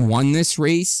Sham won this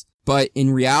race, But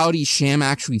in reality, Sham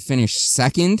actually finished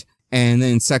second, and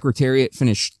then Secretariat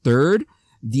finished third.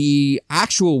 The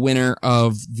actual winner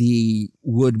of the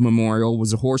Wood Memorial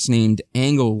was a horse named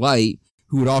Angle Light,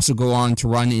 who would also go on to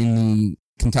run in the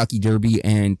Kentucky Derby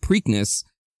and Preakness.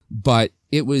 But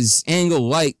it was Angle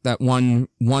Light that won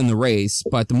the race,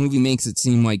 but the movie makes it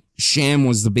seem like Sham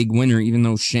was the big winner, even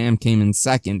though Sham came in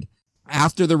second.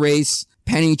 After the race,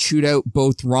 Penny chewed out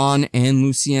both Ron and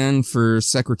Lucien for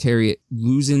Secretariat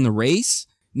losing the race.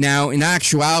 Now, in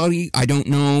actuality, I don't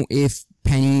know if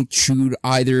Penny chewed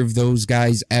either of those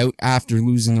guys out after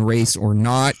losing the race or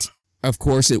not. Of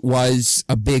course, it was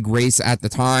a big race at the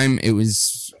time. It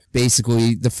was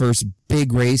basically the first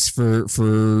big race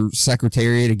for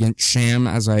Secretariat against Sham,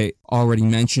 as I already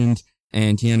mentioned,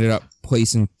 and he ended up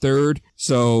placing third.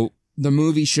 So the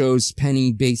movie shows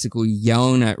Penny basically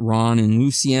yelling at Ron and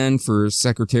Lucien for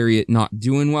Secretariat not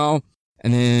doing well.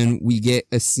 And then we get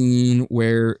a scene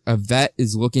where a vet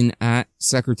is looking at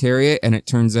Secretariat, and it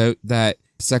turns out that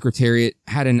Secretariat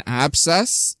had an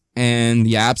abscess, and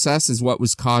the abscess is what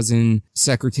was causing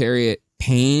Secretariat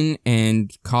pain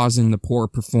and causing the poor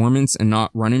performance and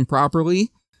not running properly.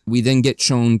 We then get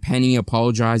shown Penny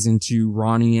apologizing to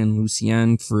Ronnie and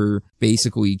Lucien for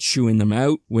basically chewing them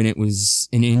out when it was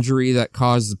an injury that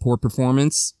caused the poor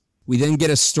performance. We then get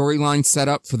a storyline set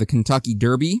up for the Kentucky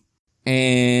Derby,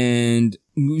 and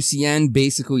Lucien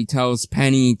basically tells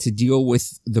Penny to deal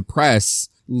with the press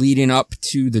leading up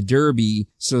to the Derby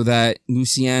so that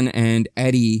Lucien and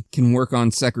Eddie can work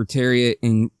on Secretariat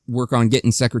and work on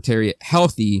getting Secretariat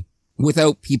healthy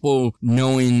without people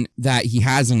knowing that he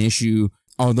has an issue.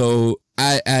 Although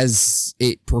as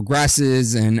it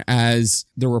progresses and as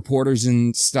the reporters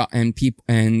and stuff and people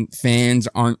and fans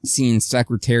aren't seeing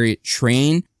Secretariat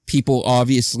train, people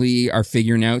obviously are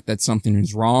figuring out that something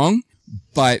is wrong.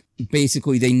 But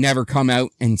basically, they never come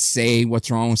out and say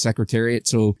what's wrong with Secretariat.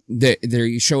 So they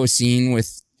show a scene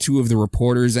with two of the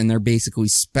reporters, and they're basically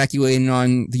speculating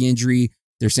on the injury.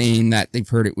 They're saying that they've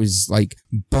heard it was like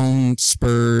bone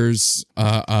spurs,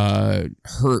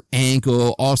 hurt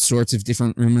ankle, all sorts of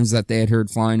different rumors that they had heard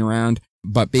flying around.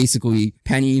 But basically,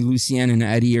 Penny, Lucien, and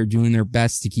Eddie are doing their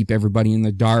best to keep everybody in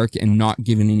the dark and not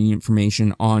giving any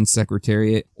information on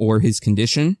Secretariat or his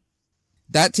condition.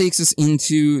 That takes us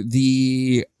into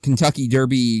the Kentucky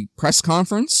Derby press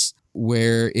conference,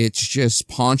 where it's just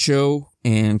Poncho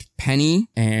and Penny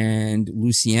and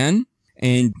Lucien.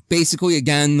 And basically,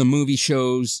 again, the movie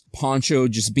shows Poncho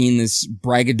just being this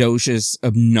braggadocious,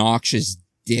 obnoxious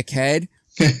dickhead,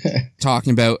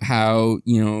 talking about how,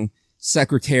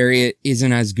 Secretariat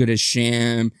isn't as good as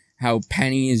Sham, how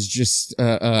Penny is just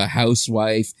a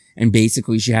housewife, and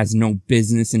basically she has no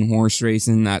business in horse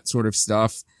racing, that sort of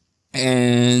stuff.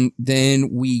 And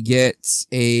then we get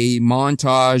a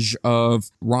montage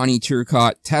of Ronnie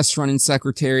Turcotte test running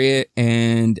Secretariat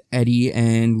and Eddie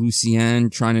and Lucien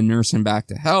trying to nurse him back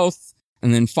to health.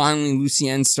 And then finally,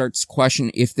 Lucien starts to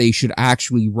question if they should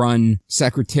actually run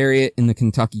Secretariat in the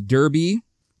Kentucky Derby.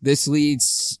 This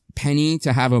leads Penny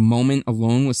to have a moment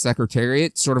alone with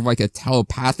Secretariat, sort of like a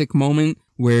telepathic moment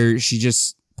where she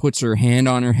just puts her hand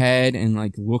on her head and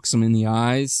looks him in the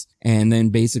eyes, and then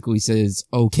basically says,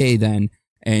 okay then,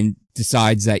 and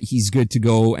decides that he's good to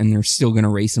go and they're still going to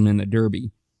race him in the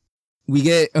Derby. We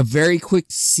get a very quick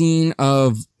scene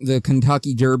of the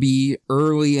Kentucky Derby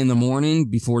early in the morning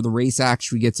before the race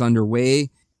actually gets underway.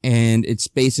 And it's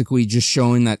basically just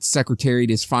showing that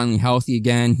Secretariat is finally healthy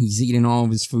again. He's eating all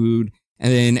of his food.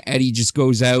 And then Eddie just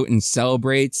goes out and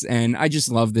celebrates. And I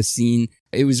just love this scene.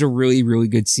 It was a really, really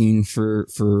good scene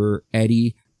for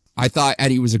Eddie. I thought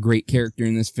Eddie was a great character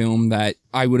in this film that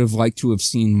I would have liked to have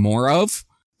seen more of.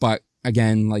 But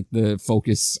again, the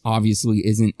focus obviously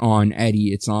isn't on Eddie.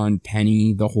 It's on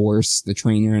Penny, the horse, the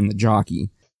trainer, and the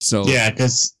jockey. So yeah,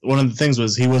 because one of the things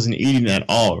was he wasn't eating at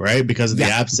all, right? Because of the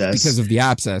abscess. Because of the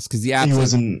abscess. Because the abscess. He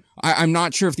wasn't. I'm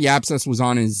not sure if the abscess was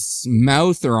on his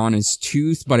mouth or on his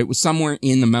tooth, but it was somewhere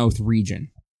in the mouth region.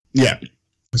 Yeah.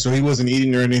 So he wasn't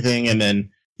eating or anything, and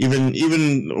then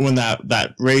even when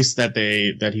that race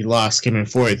that he lost came in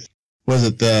fourth, was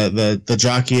it the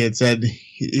jockey had said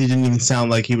he didn't even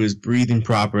sound like he was breathing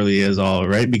properly as all,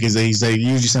 right? Because he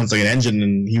usually sounds like an engine,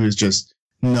 and he was just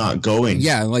not going.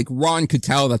 Yeah, Ron could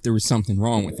tell that there was something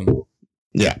wrong with him.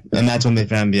 Yeah, and that's when they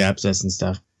found the abscess and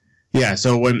stuff. Yeah,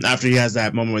 so after he has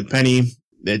that moment with Penny,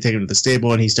 they take him to the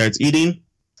stable and he starts eating.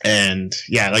 And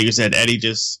yeah, like you said, Eddie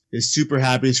just is super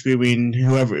happy, screaming,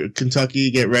 "Whoever,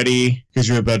 Kentucky, get ready because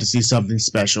you're about to see something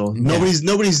special." Yeah.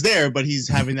 Nobody's there, but he's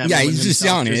having that. Yeah, moment he's just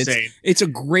yelling it. It's a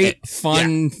great,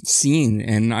 fun scene,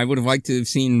 and I would have liked to have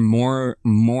seen more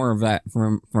of that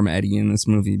from Eddie in this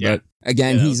movie. Yeah. But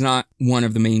Again, Yeah. he's not one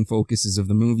of the main focuses of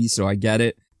the movie, so I get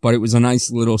it. But it was a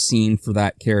nice little scene for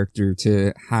that character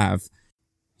to have.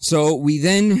 So we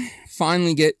then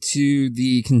finally get to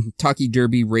the Kentucky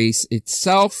Derby race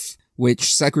itself,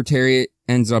 which Secretariat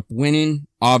ends up winning.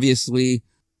 Obviously,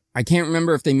 I can't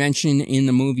remember if they mentioned in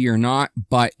the movie or not,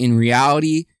 but in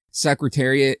reality,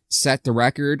 Secretariat set the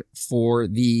record for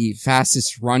the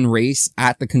fastest run race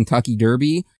at the Kentucky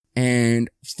Derby. And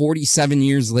 47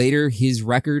 years later, his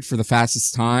record for the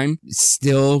fastest time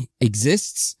still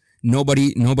exists.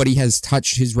 Nobody has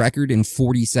touched his record in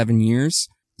 47 years.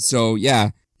 So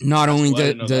yeah, not only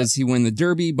does he win the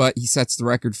Derby, but he sets the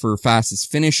record for fastest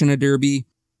finish in a Derby.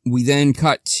 We then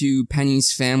cut to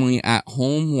Penny's family at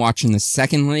home watching the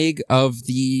second leg of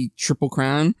the Triple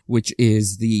Crown, which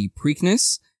is the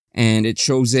Preakness, and it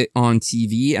shows it on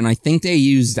TV. And I think they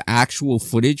used actual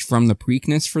footage from the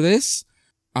Preakness for this.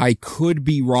 I could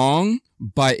be wrong,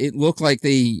 but it looked like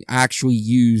they actually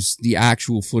used the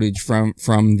actual footage from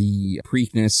the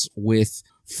Preakness with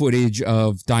footage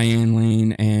of Diane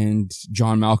Lane and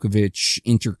John Malkovich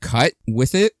intercut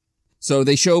with it. So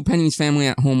they show Penny's family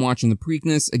at home watching the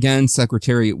Preakness. Again,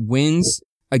 Secretariat wins.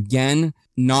 Again,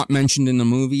 not mentioned in the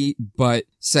movie, but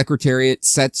Secretariat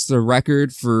sets the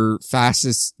record for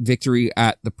fastest victory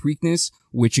at the Preakness,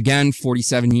 which again,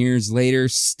 47 years later,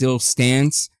 still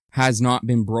stands. Has not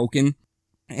been broken.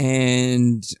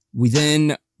 And we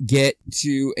then get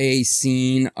to a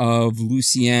scene of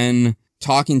Lucienne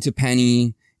talking to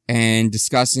Penny and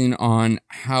discussing on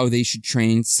how they should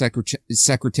train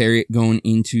Secretariat going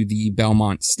into the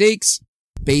Belmont Stakes.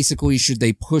 Basically, should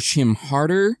they push him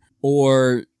harder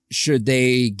or should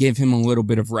they give him a little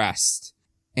bit of rest?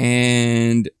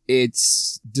 And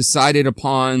it's decided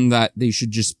upon that they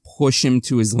should just push him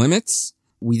to his limits.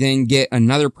 We then get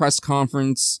another press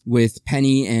conference with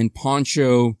Penny and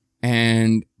Poncho,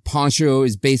 and Poncho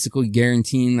is basically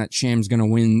guaranteeing that Sham's gonna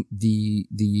win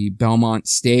the Belmont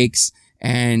Stakes.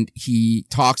 And he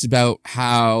talks about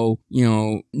how,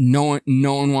 no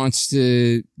one wants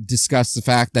to discuss the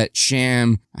fact that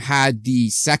Sham had the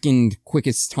second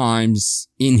quickest times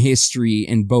in history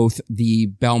in both the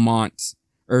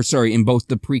in both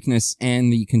the Preakness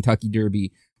and the Kentucky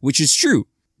Derby, which is true.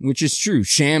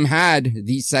 Sham had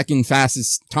the second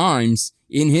fastest times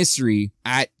in history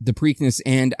at the Preakness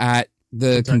and at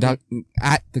the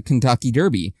Kentucky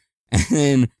Derby.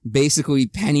 And basically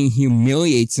Penny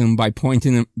humiliates him by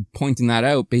pointing that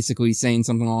out, basically saying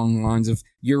something along the lines of,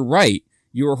 "You're right.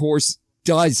 Your horse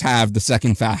does have the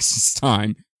second fastest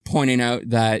time," pointing out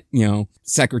that,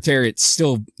 Secretariat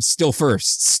still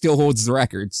first, still holds the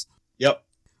records. Yep.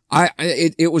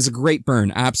 It was a great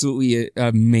burn. Absolutely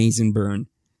amazing burn.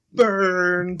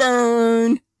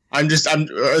 Burn. I'm just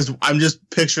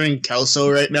picturing Kelso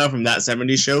right now from That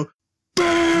 70s Show.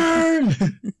 Burn.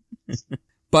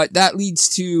 But that leads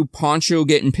to Poncho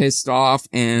getting pissed off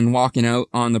and walking out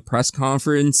on the press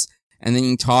conference. And then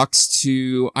he talks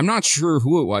to, I'm not sure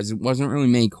who it was. It wasn't really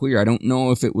made clear. I don't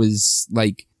know if it was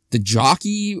like the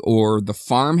jockey or the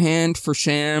farmhand for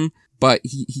Sham, but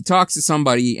he talks to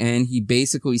somebody and he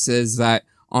basically says that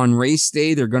on race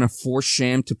day, they're going to force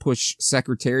Sham to push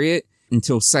Secretariat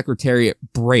until Secretariat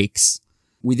breaks.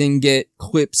 We then get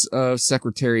clips of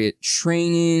Secretariat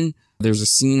training. There's a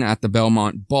scene at the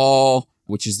Belmont Ball,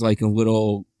 which is like a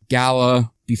little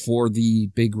gala before the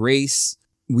big race.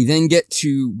 We then get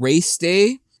to race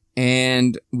day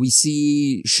and we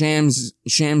see Sham's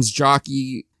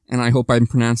jockey, and I hope I'm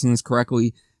pronouncing this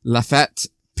correctly, Lafette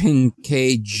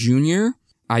Pincay Jr.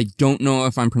 I don't know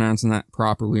if I'm pronouncing that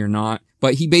properly or not,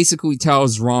 but he basically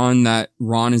tells Ron that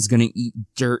Ron is going to eat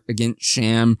dirt against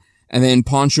Sham. And then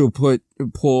Poncho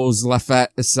pulls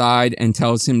Lafette aside and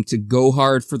tells him to go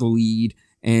hard for the lead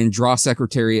and draw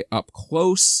Secretariat up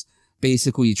close,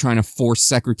 basically trying to force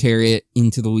Secretariat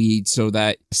into the lead so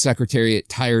that Secretariat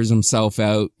tires himself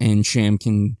out and Sham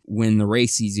can win the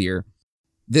race easier.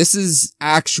 This is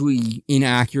actually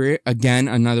inaccurate. Again,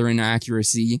 another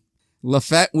inaccuracy.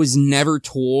 Lafette was never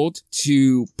told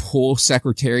to pull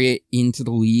Secretariat into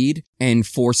the lead and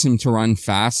force him to run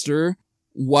faster.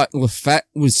 What Lafette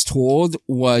was told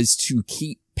was to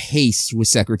keep pace with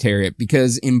Secretariat,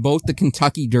 because in both the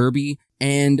Kentucky Derby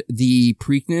and the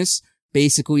Preakness,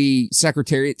 basically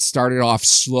Secretariat started off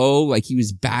slow, like he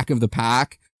was back of the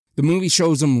pack. The movie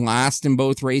shows him last in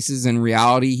both races. In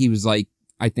reality, he was like,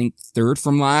 I think, third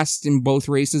from last in both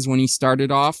races when he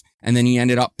started off, and then he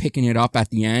ended up picking it up at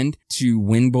the end to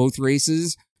win both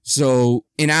races. So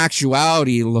in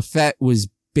actuality, Lafette was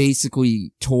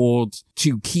basically told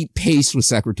to keep pace with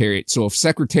Secretariat. So if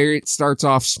Secretariat starts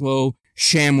off slow,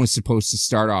 Sham was supposed to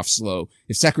start off slow.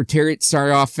 If Secretariat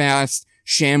started off fast,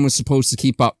 Sham was supposed to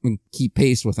keep up and keep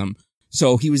pace with him.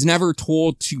 So he was never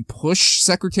told to push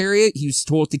Secretariat. He was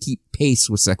told to keep pace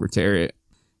with Secretariat.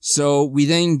 So we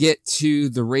then get to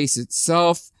the race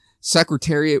itself.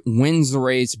 Secretariat wins the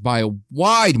race by a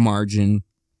wide margin.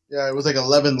 Yeah, it was like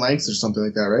 11 lengths or something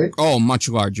like that, right? Oh, much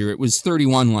larger. It was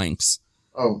 31 lengths.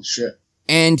 Oh, shit.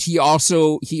 And he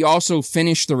also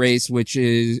finished the race, which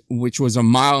was a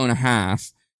mile and a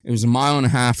half. It was a mile and a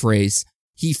half race.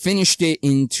 He finished it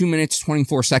in 2 minutes,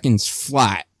 24 seconds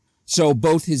flat. So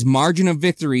both his margin of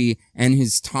victory and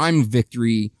his time of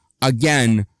victory,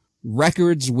 again,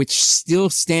 records which still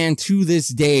stand to this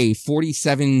day,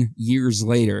 47 years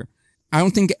later. I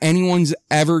don't think anyone's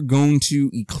ever going to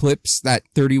eclipse that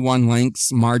 31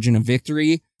 lengths margin of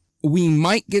victory. We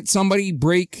might get somebody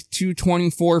break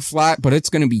 224 flat, but it's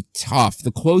going to be tough.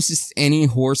 The closest any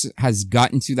horse has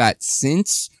gotten to that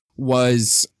since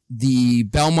was the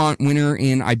Belmont winner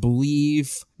in, I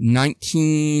believe,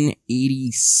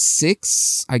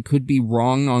 1986. I could be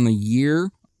wrong on the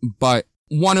year, but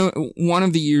one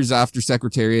of the years after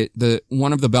Secretariat,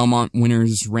 one of the Belmont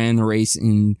winners ran the race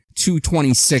in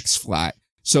 226 flat.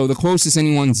 So the closest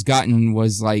anyone's gotten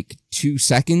was like 2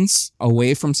 seconds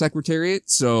away from Secretariat.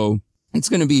 So it's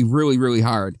going to be really, really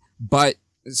hard. But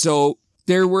so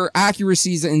there were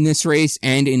accuracies in this race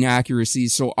and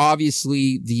inaccuracies. So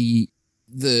obviously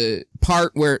the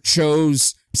part where it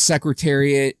shows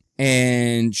Secretariat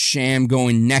and Sham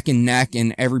going neck and neck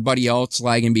and everybody else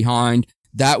lagging behind,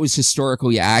 that was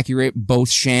historically accurate.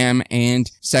 Both Sham and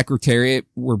Secretariat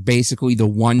were basically the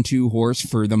 1-2 horse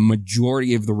for the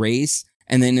majority of the race.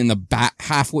 And then in the back,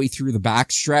 halfway through the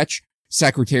back stretch,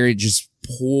 Secretariat just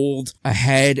pulled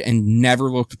ahead and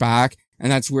never looked back. And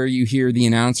that's where you hear the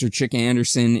announcer, Chick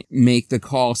Anderson, make the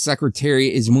call.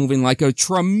 Secretariat is moving like a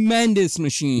tremendous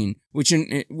machine, which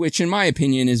in my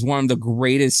opinion is one of the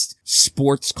greatest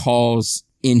sports calls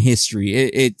in history.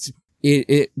 It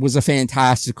was a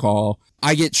fantastic call.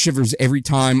 I get shivers every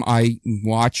time I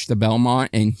watch the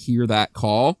Belmont and hear that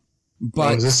call.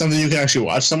 But is this something you can actually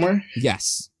watch somewhere?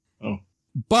 Yes. Oh.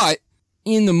 But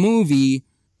in the movie,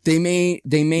 they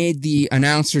made the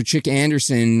announcer Chick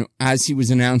Anderson, as he was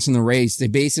announcing the race, they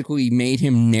basically made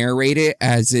him narrate it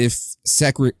as if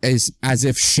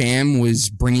Sham was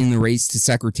bringing the race to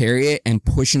Secretariat and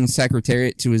pushing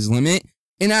Secretariat to his limit.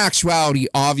 In actuality,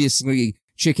 obviously,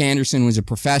 Chick Anderson was a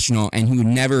professional and he would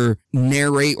never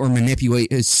narrate or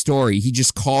manipulate his story. He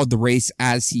just called the race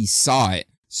as he saw it.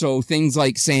 So things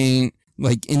like saying,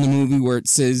 like in the movie where it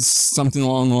says something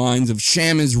along the lines of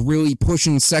Sham is really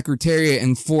pushing Secretariat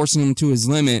and forcing him to his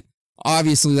limit.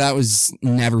 Obviously that was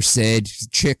never said.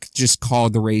 Chick just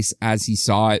called the race as he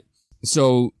saw it.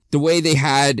 So the way they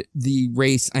had the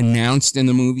race announced in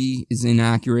the movie is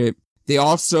inaccurate. They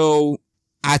also,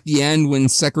 at the end when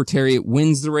Secretariat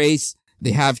wins the race,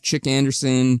 they have Chick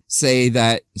Anderson say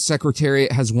that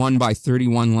Secretariat has won by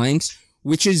 31 lengths,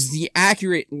 which is the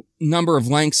accurate number of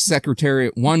lengths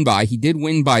Secretariat won by. He did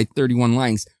win by 31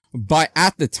 lengths, but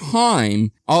at the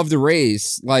time of the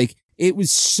race, like, it was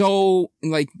so,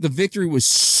 like, the victory was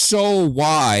so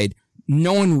wide,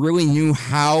 no one really knew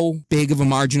how big of a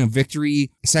margin of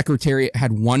victory Secretariat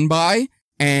had won by.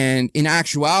 And in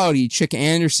actuality, Chick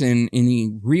Anderson in the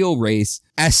real race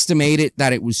estimated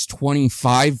that it was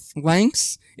 25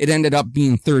 lengths. It ended up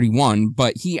being 31,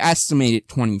 but he estimated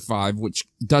 25, which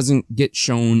doesn't get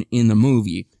shown in the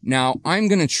movie. Now, I'm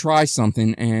going to try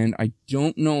something, and I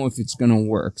don't know if it's going to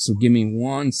work, so give me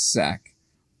 1 sec.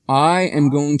 I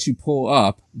am going to pull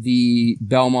up the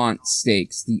Belmont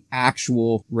Stakes, the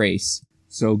actual race.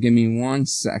 So give me 1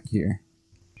 sec here.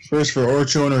 First for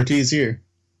Ocho and Ortiz here.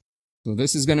 So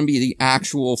this is going to be the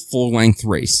actual full-length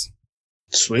race.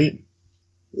 Sweet.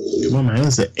 Come on, man.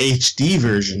 That's the HD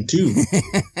version, too.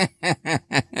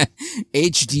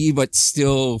 HD, but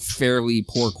still fairly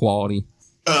poor quality.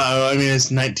 I mean, it's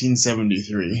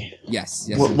 1973. Yes.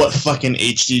 What fucking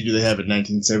HD do they have in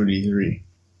 1973?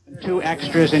 2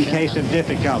 extras in case of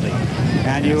difficulty.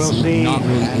 And you will see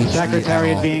really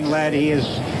Secretariat being led.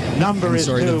 Number is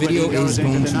 2, the video but he goes is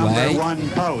going into the to number lag 1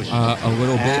 post. a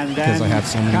little bit And because I have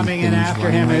so many coming in things after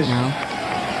running him right is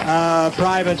now.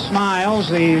 Private Smiles,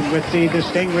 with the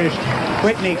distinguished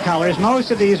Whitney colors.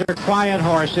 Most of these are quiet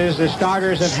horses. The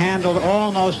starters have handled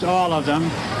almost all of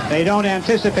them. They don't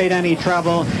anticipate any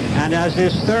trouble. And as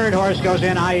this third horse goes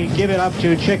in, I give it up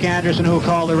to Chick Anderson, who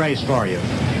called the race for you.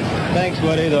 Thanks,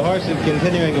 Woody. The horse is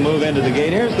continuing to move into the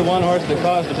gate. Here's the one horse that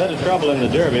caused a bit of trouble in the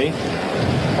Derby.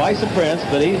 Twice a Prince,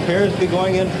 but he appears to be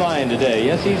going in fine today.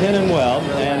 Yes, he's in and well.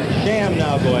 And Sham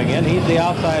now going in. He's the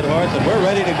outside horse, and we're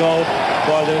ready to go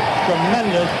for this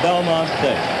tremendous Belmont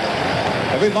Stakes.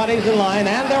 Everybody's in line,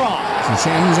 and they're off. So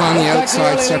Sham is on the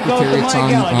outside, Secretariat's on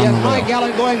the Yes, Mike rail.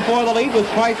 Gallant going for the lead with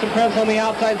Twice and Prince on the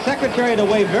outside. Secretariat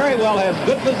away very well, has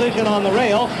good position on the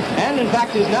rail, and in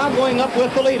fact is now going up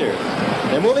with the leader.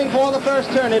 They're moving for the first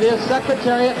turn. It is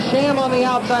Secretariat. Sham on the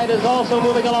outside is also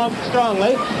moving along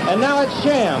strongly. And now it's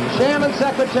Sham. Sham and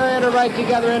Secretariat are right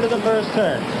together into the first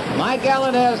turn. Mike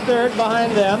Gallant has third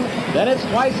behind them. Then it's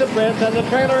Twice a Prince, and the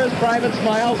trailer is Private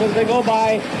Smiles as they go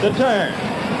by the turn.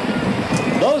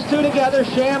 Those two together,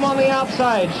 Sham on the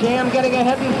outside. Sham getting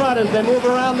ahead in front as they move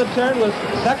around the turn with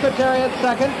Secretariat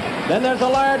second. Then there's a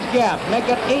large gap. Make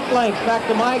it 8 lengths back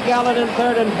to Mike Gallant in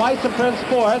third and Twice a Prince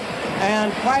fourth.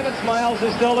 And Private Smiles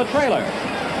is still the trailer.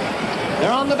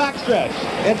 They're on the backstretch.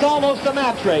 It's almost a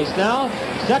match race now.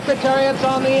 Secretariat's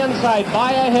on the inside,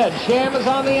 by ahead. Sham is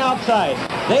on the outside.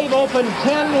 They've opened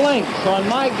 10 lengths on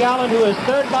Mike Gallant, who is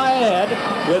third by ahead,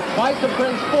 with Twice a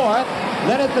Prince fourth.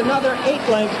 Then it's another 8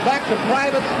 lengths back to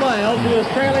Private Smiles, who is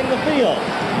trailing the field.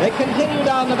 They continue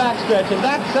down the backstretch, and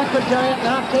that Secretariat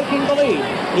now taking the lead.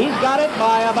 He's got it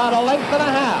by about a length and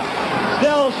a half.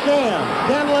 Still Sham,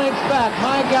 10 lengths back.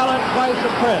 Mike Gallant, Twice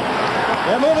a Prince.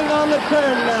 They're moving on the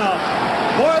turn now.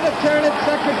 For the turn at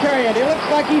Secretariat. It looks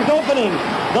like he's opening.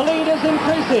 The lead is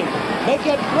increasing. Make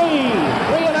it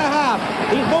 3.5.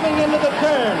 He's moving into the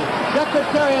turn.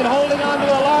 Secretariat holding on to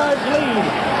a large lead.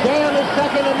 Sham is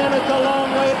second, and then it's a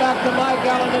long way back to Mike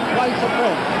Gallant and Twice a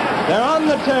Prince. They're on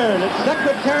the turn.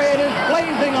 Secretariat is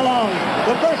blazing along.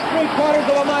 The first 3/4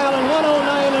 of a mile in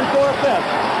 1:09 4/5.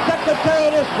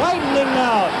 Secretariat is widening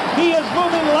now. He is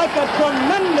moving like a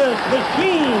tremendous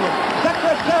machine.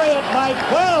 Secretariat by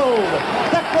 12.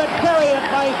 Secretariat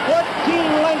by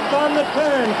 14 lengths on the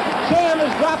turn. Sham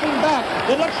is dropping back.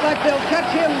 It looks like they'll catch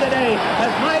him today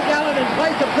as Mike Gallant and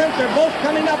Twice a Prince are both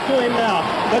coming up to him now.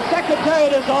 But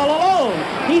Secretariat is all alone.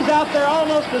 He's out there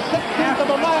almost a 1/16 of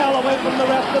a mile away from the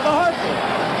rest of the horses.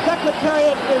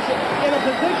 Secretariat is in a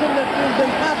position that is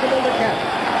impossible to catch.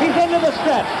 He's into the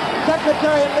stretch.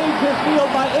 Secretariat leads his field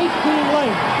by 18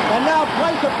 lengths. And now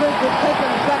Twice a Prince has taken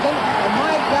second, and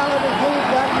Mike Gallant has moved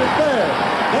back to third.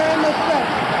 They're in the stretch.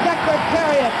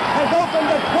 Secretariat has opened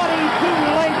a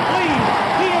 22-length lead.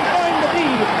 He is going to be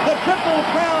the Triple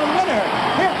Crown winner.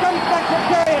 Here comes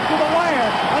Secretariat to the wire.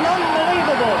 An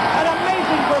unbelievable, an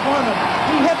amazing performance.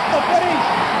 He hits the finish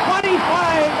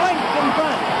 25 lengths in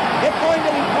front. It's going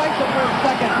to be Twice a Prince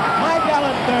second, Mike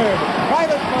Gallant third,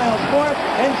 Private Smiles fourth,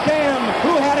 and Sham,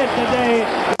 who had it today,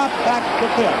 dropped back to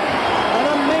fifth. An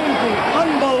amazing,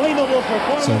 unbelievable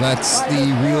performance. So that's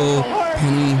the real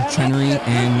Penny, Chenery,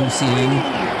 and Lucien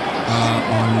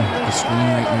on the screen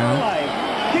right now.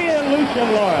 She and Lucien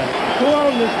Lawrence, who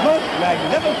own this most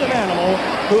magnificent animal,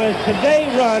 who has today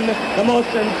run the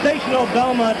most sensational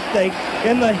Belmont Stakes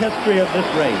in the history of this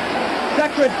race.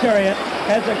 Secretariat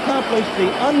has accomplished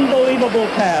the unbelievable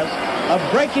task of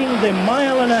breaking the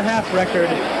 1.5-mile record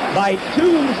by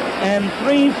 2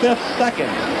 3/5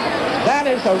 seconds. That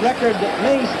is a record that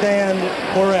may stand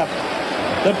forever.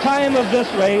 The time of this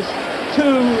race,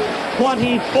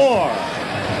 2:24.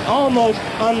 Almost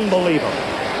unbelievable.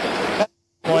 At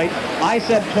that point, I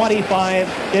said 25.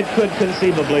 It could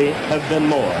conceivably have been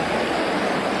more.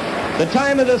 The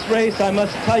time of this race, I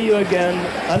must tell you again,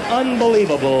 an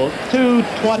unbelievable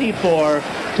 2:24,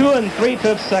 2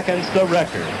 3/5 seconds, the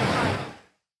record.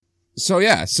 So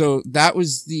yeah, so that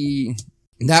was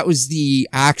the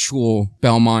actual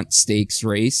Belmont Stakes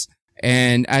race.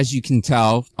 And as you can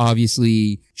tell,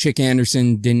 obviously Chick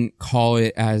Anderson didn't call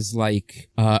it as like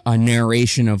a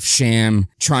narration of Sham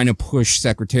trying to push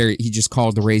Secretariat. He just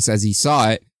called the race as he saw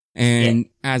it. And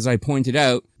as I pointed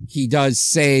out, he does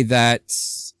say that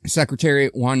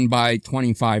Secretariat won by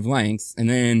 25 lengths. And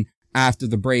then after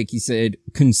the break, he said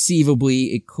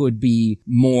conceivably it could be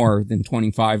more than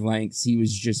 25 lengths. He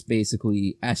was just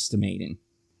basically estimating.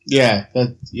 Yeah,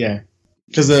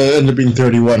 because it ended up being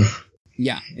 31.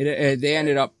 Yeah, it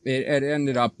ended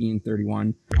up being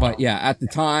 31. But yeah, at the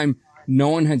time, no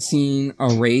one had seen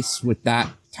a race with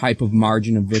that type of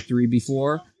margin of victory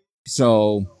before.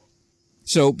 So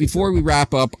before we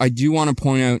wrap up, I do want to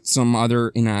point out some other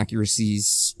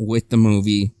inaccuracies with the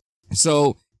movie.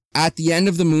 So at the end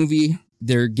of the movie,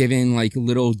 they're given like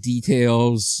little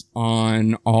details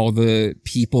on all the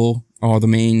people, all the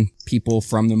main people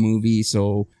from the movie.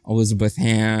 So Elizabeth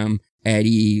Hamm,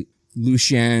 Eddie,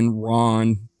 Lucien,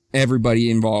 Ron,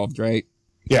 everybody involved, right?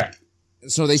 Yeah.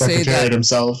 So they say that Secretariat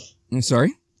himself. I'm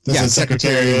sorry? This is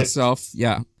Secretariat himself.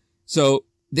 Yeah. So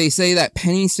they say that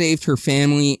Penny saved her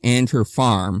family and her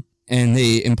farm, and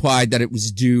they implied that it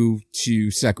was due to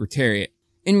Secretariat.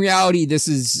 In reality, this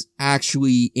is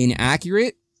actually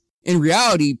inaccurate. In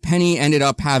reality, Penny ended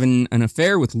up having an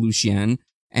affair with Lucien,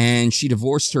 and she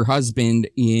divorced her husband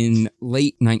in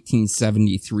late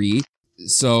 1973.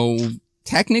 So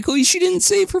technically she didn't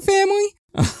save her family.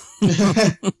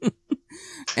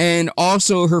 And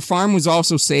also her farm was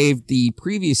also saved the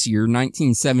previous year,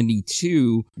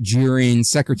 1972, during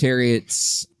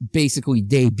Secretariat's basically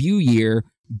debut year.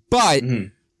 But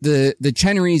the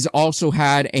Chenerys also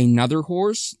had another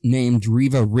horse named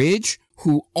Riva Ridge,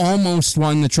 who almost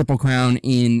won the Triple Crown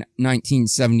in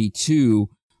 1972.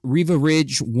 Riva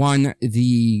Ridge won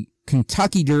the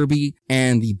Kentucky Derby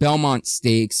and the Belmont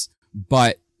Stakes,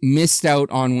 but missed out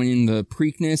on winning the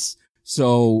Preakness,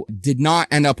 so did not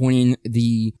end up winning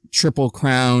the Triple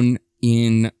Crown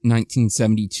in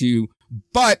 1972.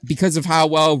 But because of how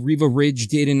well Riva Ridge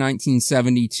did in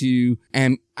 1972,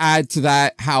 and add to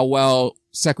that how well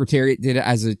Secretariat did it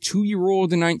as a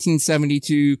 2-year-old in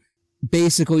 1972,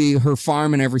 basically her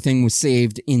farm and everything was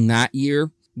saved in that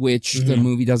year, which the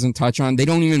movie doesn't touch on. They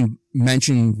don't even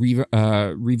mention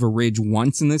Riva Ridge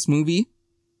once in this movie.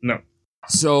 No.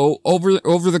 So over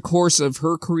the course of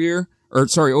her career,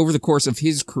 over the course of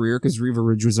his career, because Riva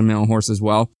Ridge was a male horse as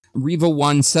well, Riva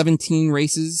won 17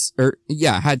 races,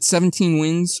 had 17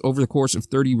 wins over the course of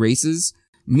 30 races.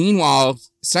 Meanwhile,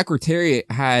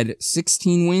 Secretariat had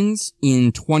 16 wins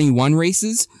in 21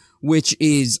 races, which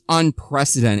is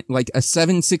unprecedented. Like a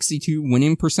 762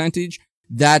 winning percentage,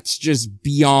 that's just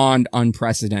beyond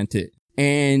unprecedented.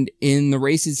 And in the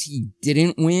races he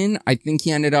didn't win, I think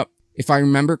he ended up, if I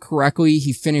remember correctly,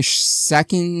 he finished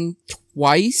second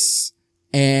twice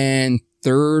and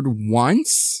third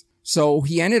once. So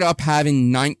he ended up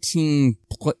having 19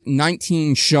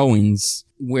 showings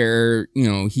where,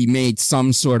 he made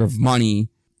some sort of money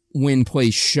win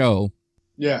place show.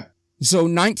 Yeah. So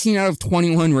 19 out of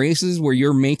 21 races where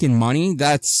you're making money,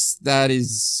 that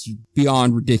is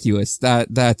beyond ridiculous.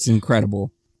 That's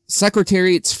incredible.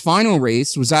 Secretariat's final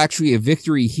race was actually a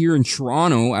victory here in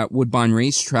Toronto at Woodbine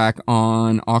Racetrack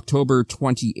on October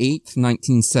 28th,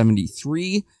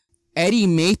 1973. Eddie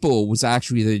Maple was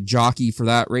actually the jockey for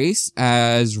that race,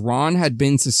 as Ron had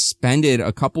been suspended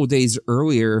a couple days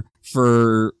earlier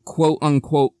for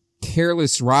quote-unquote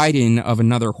careless riding of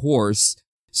another horse.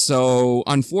 So,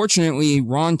 unfortunately,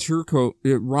 Ron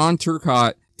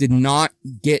Turcotte did not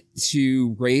get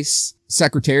to race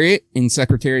Secretariat in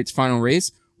Secretariat's final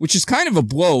race, which is kind of a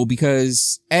blow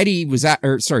because Ron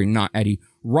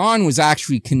was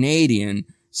actually Canadian.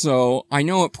 So I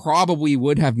know it probably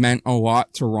would have meant a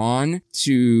lot to Ron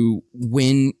to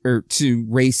win or to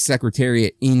race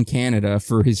Secretariat in Canada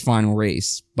for his final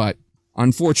race. But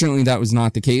unfortunately, that was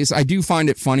not the case. I do find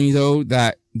it funny, though,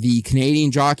 that the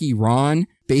Canadian jockey, Ron,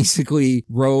 basically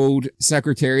rode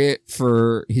Secretariat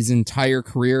for his entire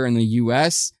career in the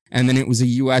U.S., and then it was a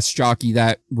U.S. jockey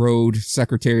that rode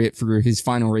Secretariat for his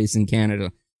final race in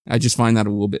Canada. I just find that a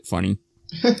little bit funny.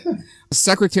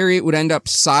 Secretariat would end up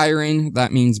siring,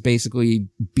 that means basically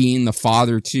being the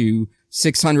father to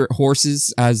 600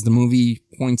 horses, as the movie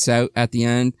points out at the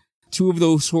end. 2 of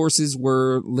those horses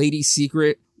were Lady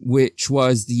Secret, which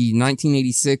was the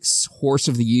 1986 Horse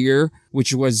of the Year,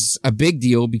 which was a big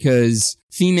deal because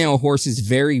female horses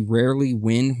very rarely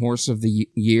win Horse of the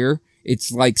Year.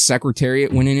 It's like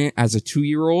Secretariat winning it as a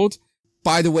 2-year-old.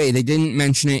 By the way, they didn't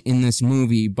mention it in this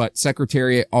movie, but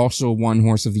Secretariat also won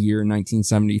Horse of the Year in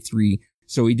 1973.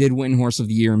 So he did win Horse of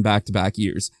the Year in back-to-back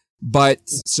years. But,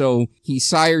 so he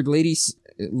sired Lady Secret,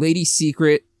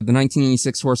 the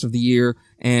 1986 Horse of the Year,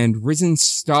 and Risen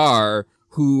Star,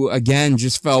 who again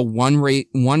just fell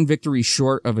one victory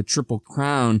short of a Triple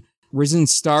Crown. Risen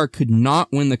Star could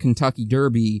not win the Kentucky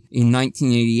Derby in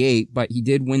 1988, but he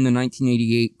did win the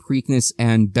 1988 Preakness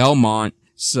and Belmont.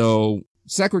 So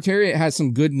Secretariat had left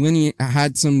some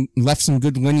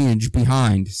good lineage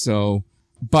behind. So,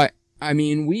 but I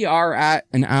mean, we are at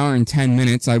an hour and 10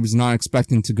 minutes. I was not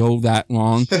expecting to go that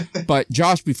long. But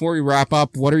Josh, before we wrap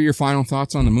up, what are your final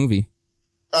thoughts on the movie?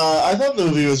 I thought the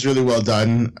movie was really well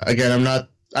done. Again, I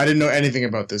didn't know anything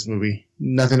about this movie.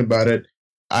 Nothing about it.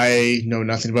 I know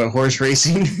nothing about horse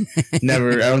racing. I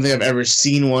don't think I've ever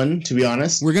seen one, to be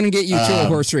honhonest. We're going to get you to a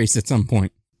horse race at some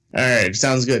point. All right.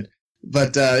 Sounds good.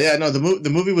 But, the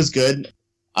movie was good.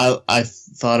 I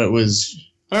thought it was,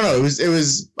 I don't know.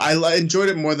 I enjoyed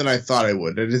it more than I thought I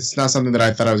would. It's not something that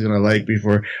I thought I was going to like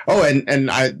before. Oh,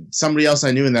 and somebody else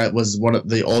I knew in that was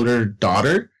the older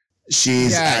daughter.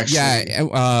 She's actually.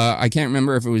 Yeah. I can't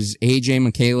remember if it was AJ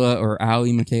Michaela or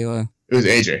Ali Michaela. It was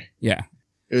AJ. Yeah.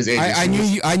 It was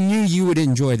AJ. I knew you would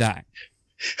enjoy that.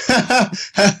 Why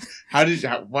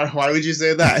would you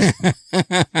say that?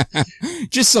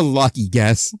 Just a lucky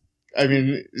guess. I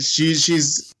mean,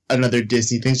 she's another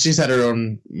Disney thing. She's had her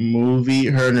own movie.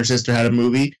 Her and her sister had a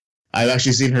movie. I've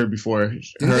actually seen her before.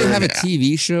 Didn't they have a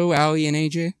TV show, Ali and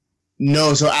AJ?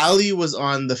 No, so Ali was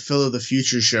on the Phil of the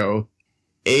Future show.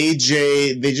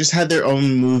 AJ, they just had their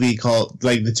own movie called,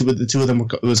 like, the two of them,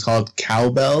 it was called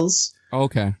Cowbells.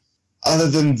 Okay. Other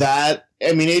than that,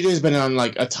 I mean, AJ's been on,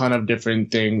 like, a ton of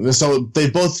different things. So they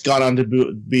both got on to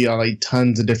be on, like,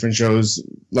 tons of different shows.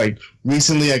 Like,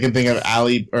 recently I can think of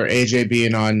Ali or AJ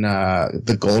being on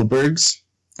The Goldbergs.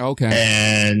 Okay.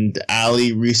 And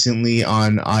Ali recently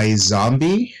on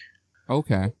iZombie.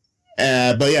 Okay.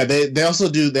 But yeah, they also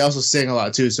sing a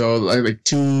lot too. So like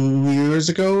 3 years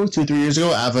ago,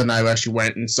 Ava and I actually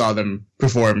went and saw them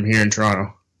perform here in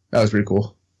Toronto. That was pretty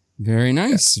cool. Very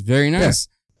nice. Yeah. Very nice.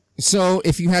 Yeah. So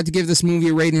if you had to give this movie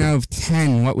a rating out of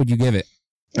 10, what would you give it?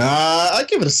 I'd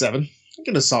give it a 7. I'd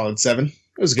give it a solid 7. It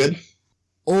was good.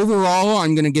 Overall,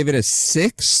 I'm going to give it a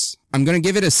 6. I'm going to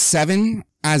give it a 7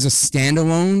 as a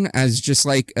standalone, as just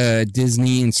like a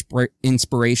Disney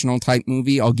inspirational type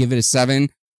movie. I'll give it a 7.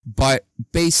 But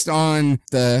based on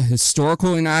the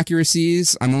historical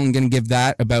inaccuracies, I'm only going to give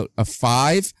that about a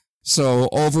 5. So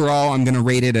overall, I'm going to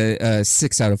rate it a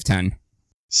 6 out of 10.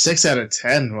 6 out of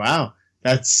 10. Wow.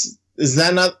 Is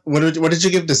that not, what did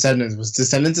you give Descendants? Was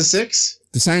Descendants a 6?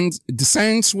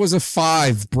 Descendants was a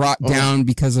 5, brought down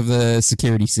because of the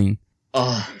security scene.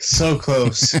 Oh, so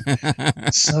close.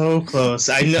 So close.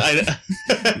 I know.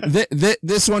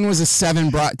 This one was a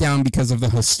 7, brought down because of the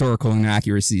historical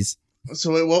inaccuracies.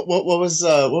 So wait, what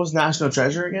was National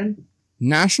Treasure again?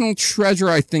 National Treasure,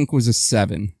 I think, was a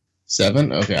 7.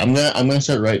 7? Okay, I'm gonna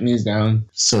start writing these down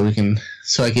so I can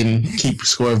keep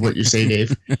score of what you say,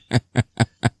 Dave.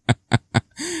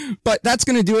 But that's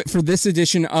going to do it for this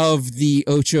edition of the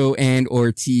Ocho and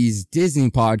Ortiz Disney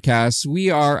podcast.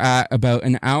 We are at about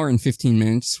an hour and 15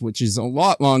 minutes, which is a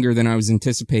lot longer than I was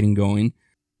anticipating going.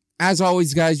 As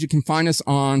always, guys, you can find us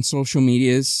on social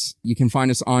medias. You can find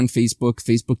us on Facebook,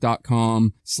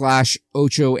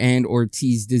 facebook.com/Ocho and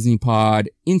Ortiz Disney Pod,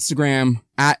 Instagram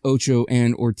 @Ocho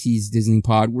and Ortiz Disney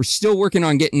Pod. We're still working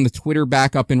on getting the Twitter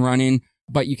back up and running,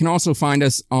 but you can also find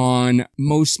us on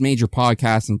most major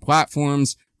podcasts and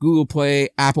platforms: Google Play,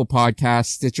 Apple Podcasts,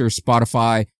 Stitcher,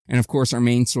 Spotify, and of course our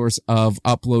main source of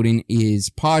uploading is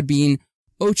Podbean,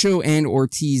 Ocho and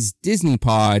Ortiz Disney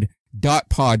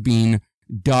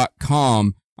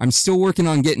Pod.podbean.com. I'm still working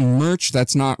on getting merch.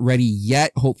 That's not ready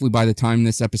yet. Hopefully by the time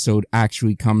this episode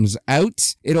actually comes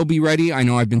out, it'll be ready. I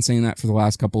know I've been saying that for the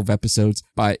last couple of episodes,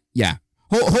 but yeah,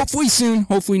 hopefully soon.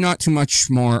 Hopefully not too much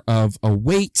more of a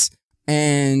wait.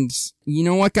 And you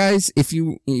know what, guys? If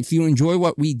you enjoy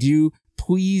what we do,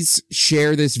 please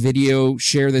share this video,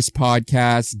 share this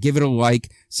podcast, give it a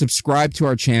like, subscribe to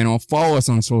our channel, follow us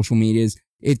on social medias.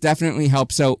 It definitely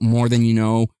helps out more than you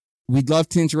know. We'd love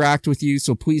to interact with you,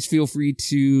 so please feel free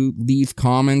to leave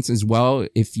comments as well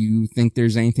if you think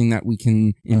there's anything that we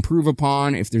can improve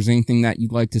upon, if there's anything that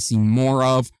you'd like to see more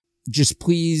of. Just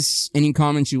please, any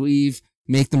comments you leave,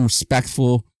 make them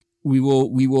respectful. We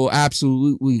will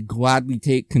absolutely gladly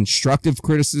take constructive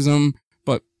criticism,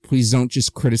 but please don't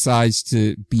just criticize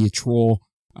to be a troll.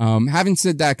 Having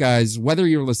said that, guys, whether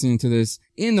you're listening to this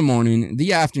in the morning,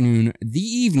 the afternoon, the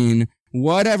evening,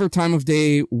 whatever time of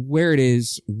day, where it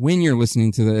is, when you're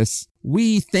listening to this,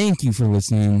 we thank you for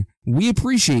listening. We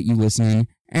appreciate you listening,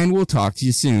 and we'll talk to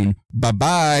you soon.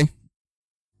 Bye-bye.